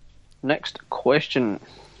 Next question.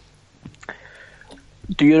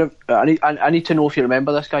 Do you? I need to know if you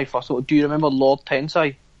remember this guy first of all. Do you remember Lord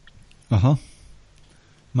Tensai?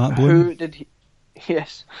 Matt Bloom. Who did he?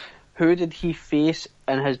 Yes. Who did he face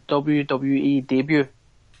in his WWE debut?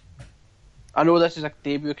 I know this is a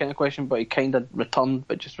debut kind of question, but he kind of returned,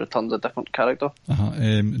 but just returns a different character.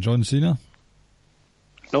 John Cena.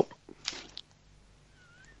 Nope.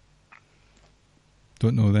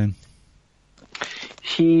 Don't know then.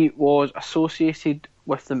 He was associated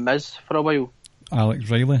with The Miz for a while. Alex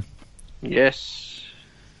Riley. Yes.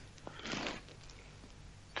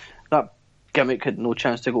 That gimmick had no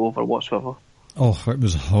chance to go over whatsoever. Oh, it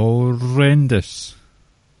was horrendous.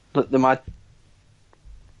 Look, the mad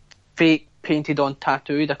fake painted on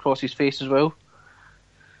tattooed across his face as well.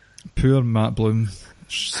 Poor Matt Bloom,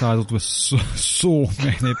 saddled with so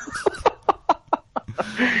many.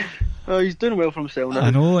 Oh, he's doing well for himself now. I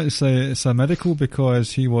know, it's a miracle,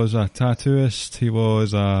 because he was a tattooist, he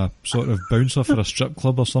was a sort of bouncer for a strip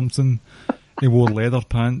club or something. He wore leather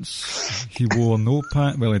pants, he wore no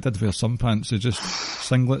pants, well, he did wear some pants, he just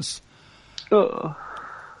singlets. Oh.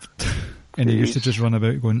 And he used to just run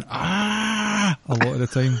about going, a lot of the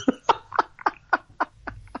time.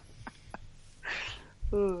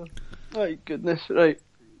 Oh, my goodness, right.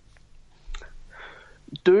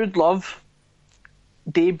 Dude Love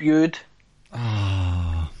debuted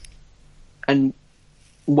in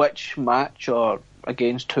which match or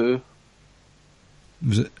against who?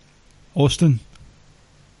 Was it Austin?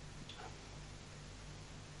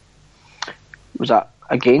 Was that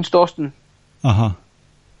against Austin?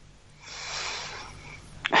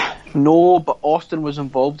 No, but Austin was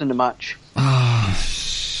involved in the match.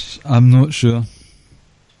 I'm not sure.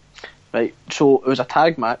 Right, so it was a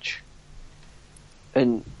tag match,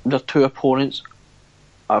 and their two opponents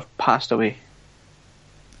have passed away.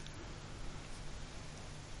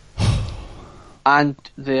 And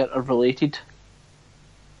they're related.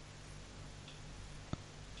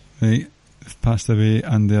 Right, they've passed away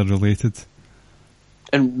and they're related.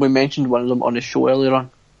 And we mentioned one of them on the show earlier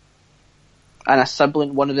on. And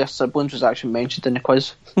one of their siblings was actually mentioned in the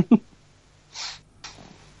quiz.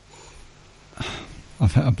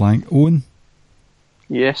 I've hit a blank. Owen?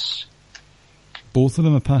 Yes. Both of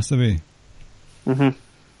them have passed away. Mm-hmm.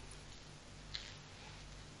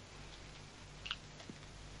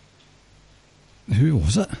 Who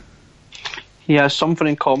was it? He has something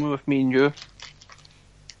in common with me and you.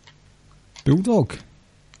 Bulldog?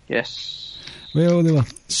 Yes. Well, they were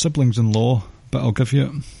siblings-in-law, but I'll give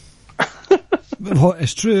you it. What?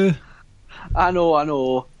 It's true. I know. I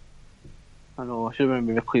should have been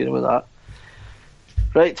maybe clear with that.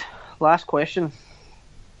 Right, last question.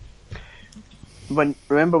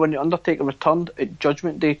 Remember when The Undertaker returned at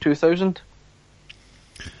Judgment Day 2000?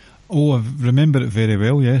 Oh, I remember it very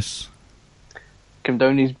well, yes. Came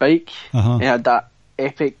down his bike. He had that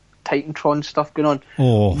epic Titantron stuff going on.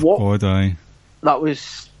 Oh, God, aye. That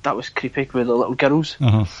was creepy with the little girls.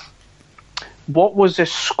 Uh-huh. What was the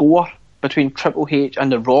score between Triple H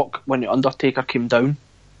and The Rock when The Undertaker came down?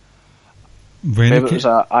 Maybe it was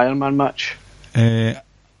an Iron Man match.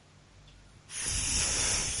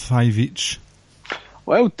 5 each.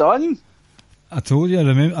 Well done. I told you, I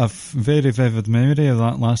remember a very vivid memory of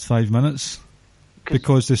that last 5 minutes.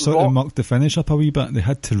 Because they sort of mucked the finish up a wee bit. They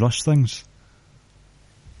had to rush things.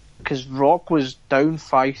 Because Rock was down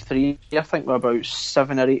 5-3, I think, with about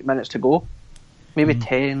 7 or 8 minutes to go. Maybe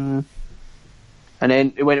 10. And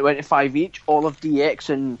then when it went to 5 each, all of DX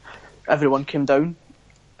and everyone came down.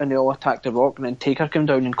 And they all attacked The Rock. And then Taker came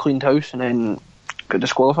down and cleaned house and then got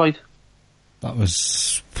disqualified. That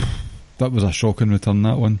was a shocking return,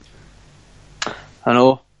 that one. I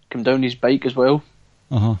know. Came down his bike as well.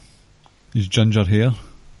 His ginger hair.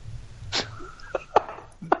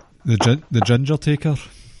 the ginger taker.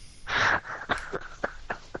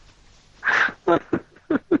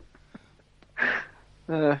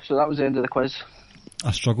 So that was the end of the quiz.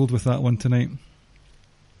 I struggled with that one tonight.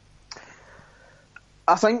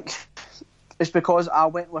 I think it's because I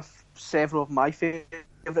went with several of my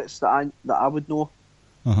favourites that I would know.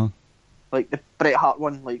 Like the Bret Hart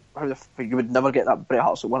one, like you would never get that. Bret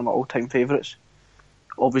Hart's like one of my all-time favourites.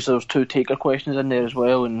 Obviously, there's 2 Taker questions in there as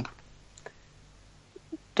well, and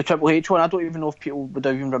the Triple H one. I don't even know if people would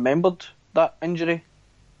have even remembered that injury,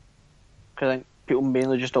 because I think people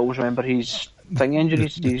mainly just always remember his thing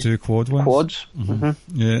injuries. The 2 quad ones. Quads.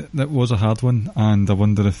 Yeah, that was a hard one, and I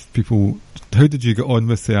wonder if people. How did you get on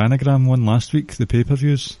with the Anagram one last week? The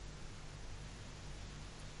pay-per-views.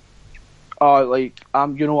 Like,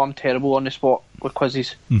 I'm terrible on the spot with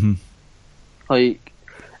quizzes. Mm-hmm. Like,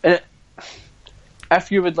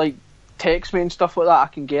 if you would like text me and stuff like that, I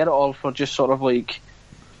can get it. Or for just sort of like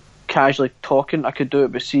casually talking, I could do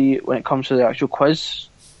it. But see, when it comes to the actual quiz,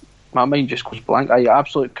 my mind just goes blank. I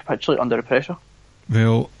absolutely capitulate under the pressure.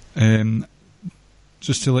 Well,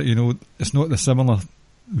 just to let you know, it's not the similar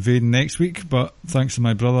vein next week, but thanks to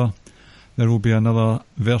my brother, there will be another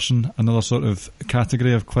version, another sort of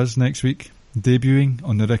category of quiz next week, debuting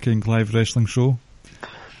on the Ricky and Clive Wrestling Show.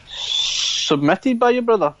 Submitted by your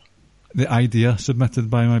brother? The idea submitted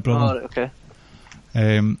by my brother. Oh, right, okay.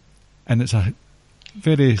 And it's a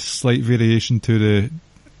very slight variation to the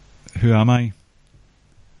Who Am I?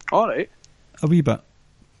 Alright. A wee bit.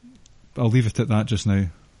 But I'll leave it at that just now.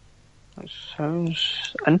 That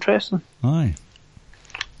sounds interesting. Aye.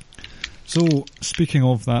 So, speaking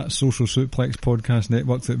of that Social Suplex podcast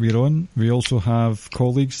network that we're on, we also have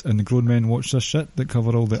colleagues in the Grown Men Watch This Shit that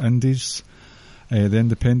cover all the indies, the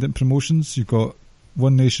independent promotions. You've got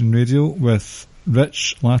One Nation Radio with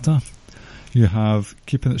Rich Latta. You have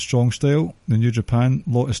Keeping It Strong Style, the New Japan,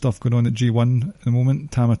 lot of stuff going on at G1 at the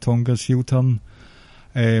moment. Tama Tonga's heel turn.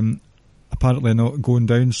 Apparently not going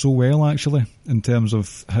down so well, actually, in terms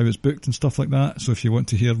of how it's booked and stuff like that. So if you want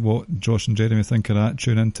to hear what Josh and Jeremy think of that,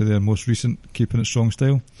 tune into their most recent Keeping It Strong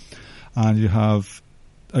Style. And you have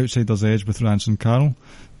Outsider's Edge with Rance and Carl,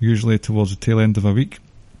 usually towards the tail end of a week.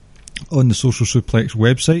 On the Social Suplex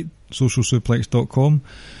website, socialsuplex.com,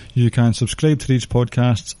 you can subscribe to these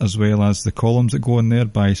podcasts as well as the columns that go on there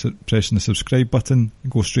by pressing the subscribe button.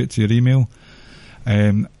 Go straight to your email.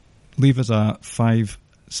 Leave us a 5,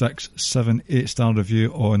 6, 7, 8 star review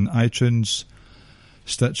on iTunes,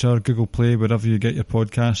 Stitcher, Google Play, wherever you get your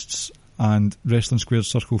podcasts, and Wrestling Squared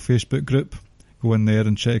Circle Facebook group. Go in there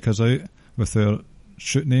and check us out with our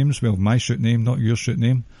shoot names. Well, my shoot name, not your shoot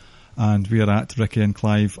name. And we are at Ricky and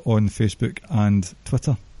Clive on Facebook and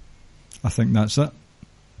Twitter. I think that's it.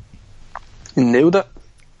 You nailed it.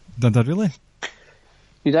 Did I really?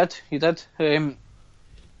 You did.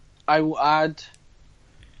 I will add,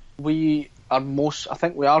 I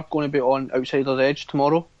think we are going to be on Outsider's Edge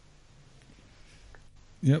tomorrow.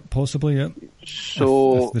 Yep, possibly, yep.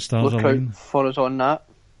 So if the stars look align. out for us on that.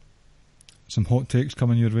 Some hot takes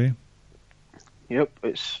coming your way. Yep,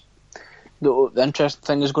 it's the interesting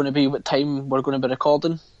thing is going to be what time we're going to be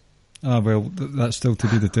recording. Well, that's still to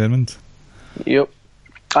be determined. Yep.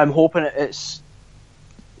 I'm hoping it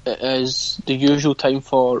is the usual time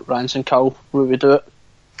for Rance and Carl where we do it,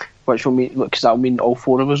 which will mean, because that'll mean all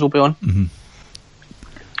 4 of us will be on. Mm-hmm.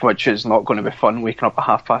 Which is not going to be fun, waking up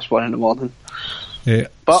at 1:30 in the morning. Yeah.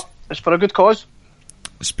 But it's for a good cause.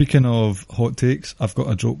 Speaking of hot takes, I've got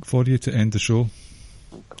a joke for you to end the show.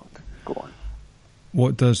 Oh God. Go on.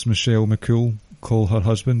 What does Michelle McCool call her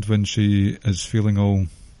husband when she is feeling all,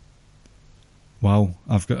 wow,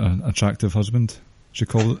 I've got an attractive husband? She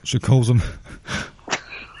calls him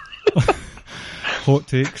hot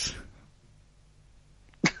takes.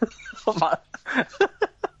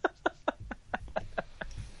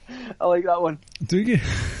 I like that one. Do you?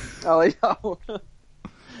 I like that one.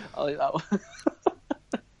 I like that one.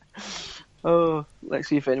 Oh, let's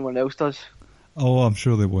see if anyone else does. Oh, I'm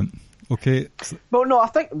sure they won't. Okay. Well, no, I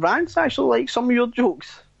think Rance actually likes some of your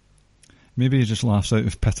jokes. Maybe he just laughs out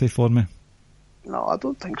of pity for me. No, I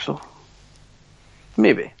don't think so.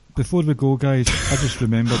 Maybe. Before we go, guys, I just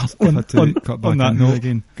remembered I had to cut back on that in note,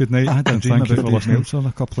 again. Good night. I had a dream thank you about for Dave listening. Meltzer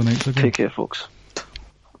a couple of nights ago. Take care, folks.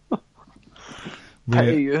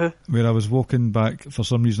 Pity you. Where I was walking back, for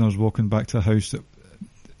some reason I was walking back to a house that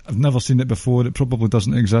I've never seen it before, it probably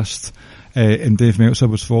doesn't exist, and Dave Meltzer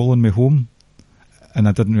was following me home, and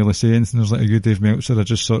I didn't really say anything. I was like, are you Dave Meltzer? I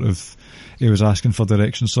just sort of, he was asking for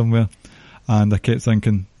directions somewhere, and I kept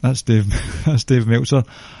thinking, that's Dave Meltzer,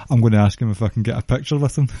 I'm going to ask him if I can get a picture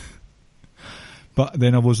with him. But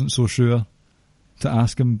then I wasn't so sure to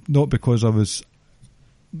ask him, not because I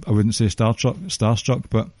wouldn't say starstruck,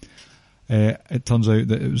 but it turns out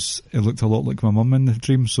that it looked a lot like my mum in the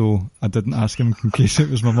dream, so I didn't ask him in case it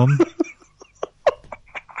was my mum.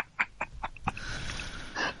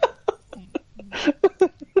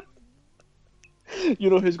 You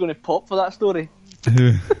know who's going to pop for that story?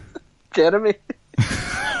 Who? Jeremy.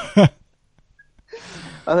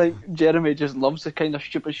 I think Jeremy just loves the kind of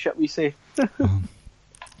stupid shit we say.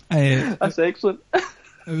 That's excellent. It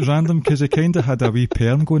was random because he kind of had a wee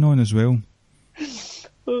perm going on as well.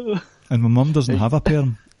 And my mum doesn't have a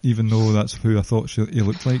perm, even though that's who I thought he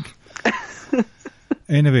looked like.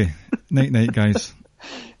 Anyway, night, guys.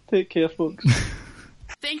 Take care, folks.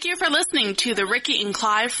 Thank you for listening to the Ricky and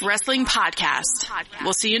Clive Wrestling Podcast.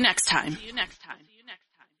 We'll see you next time.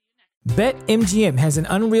 BetMGM has an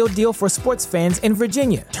unreal deal for sports fans in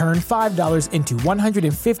Virginia. Turn $5 into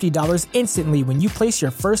 $150 instantly when you place your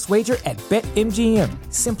first wager at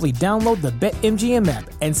BetMGM. Simply download the BetMGM app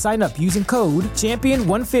and sign up using code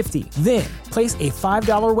Champion150. Then, place a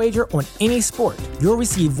 $5 wager on any sport. You'll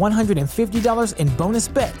receive $150 in bonus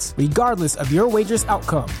bets, regardless of your wager's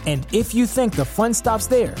outcome. And if you think the fun stops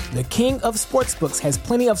there, the King of Sportsbooks has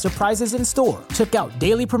plenty of surprises in store. Check out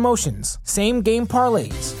daily promotions, same-game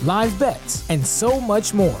parlays, live bets, and so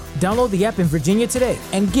much more. Download the app in Virginia today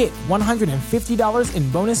and get $150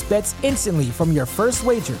 in bonus bets instantly from your first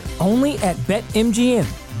wager. Only at BetMGM.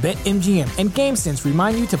 BetMGM and GameSense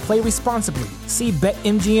remind you to play responsibly. See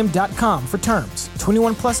BetMGM.com for terms.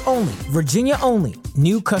 21 plus only. Virginia only.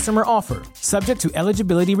 New customer offer. Subject to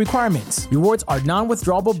eligibility requirements. Rewards are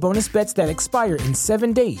non-withdrawable bonus bets that expire in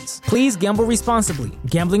 7 days. Please gamble responsibly.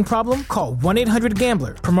 Gambling problem? Call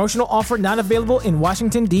 1-800-GAMBLER. Promotional offer not available in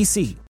Washington, D.C.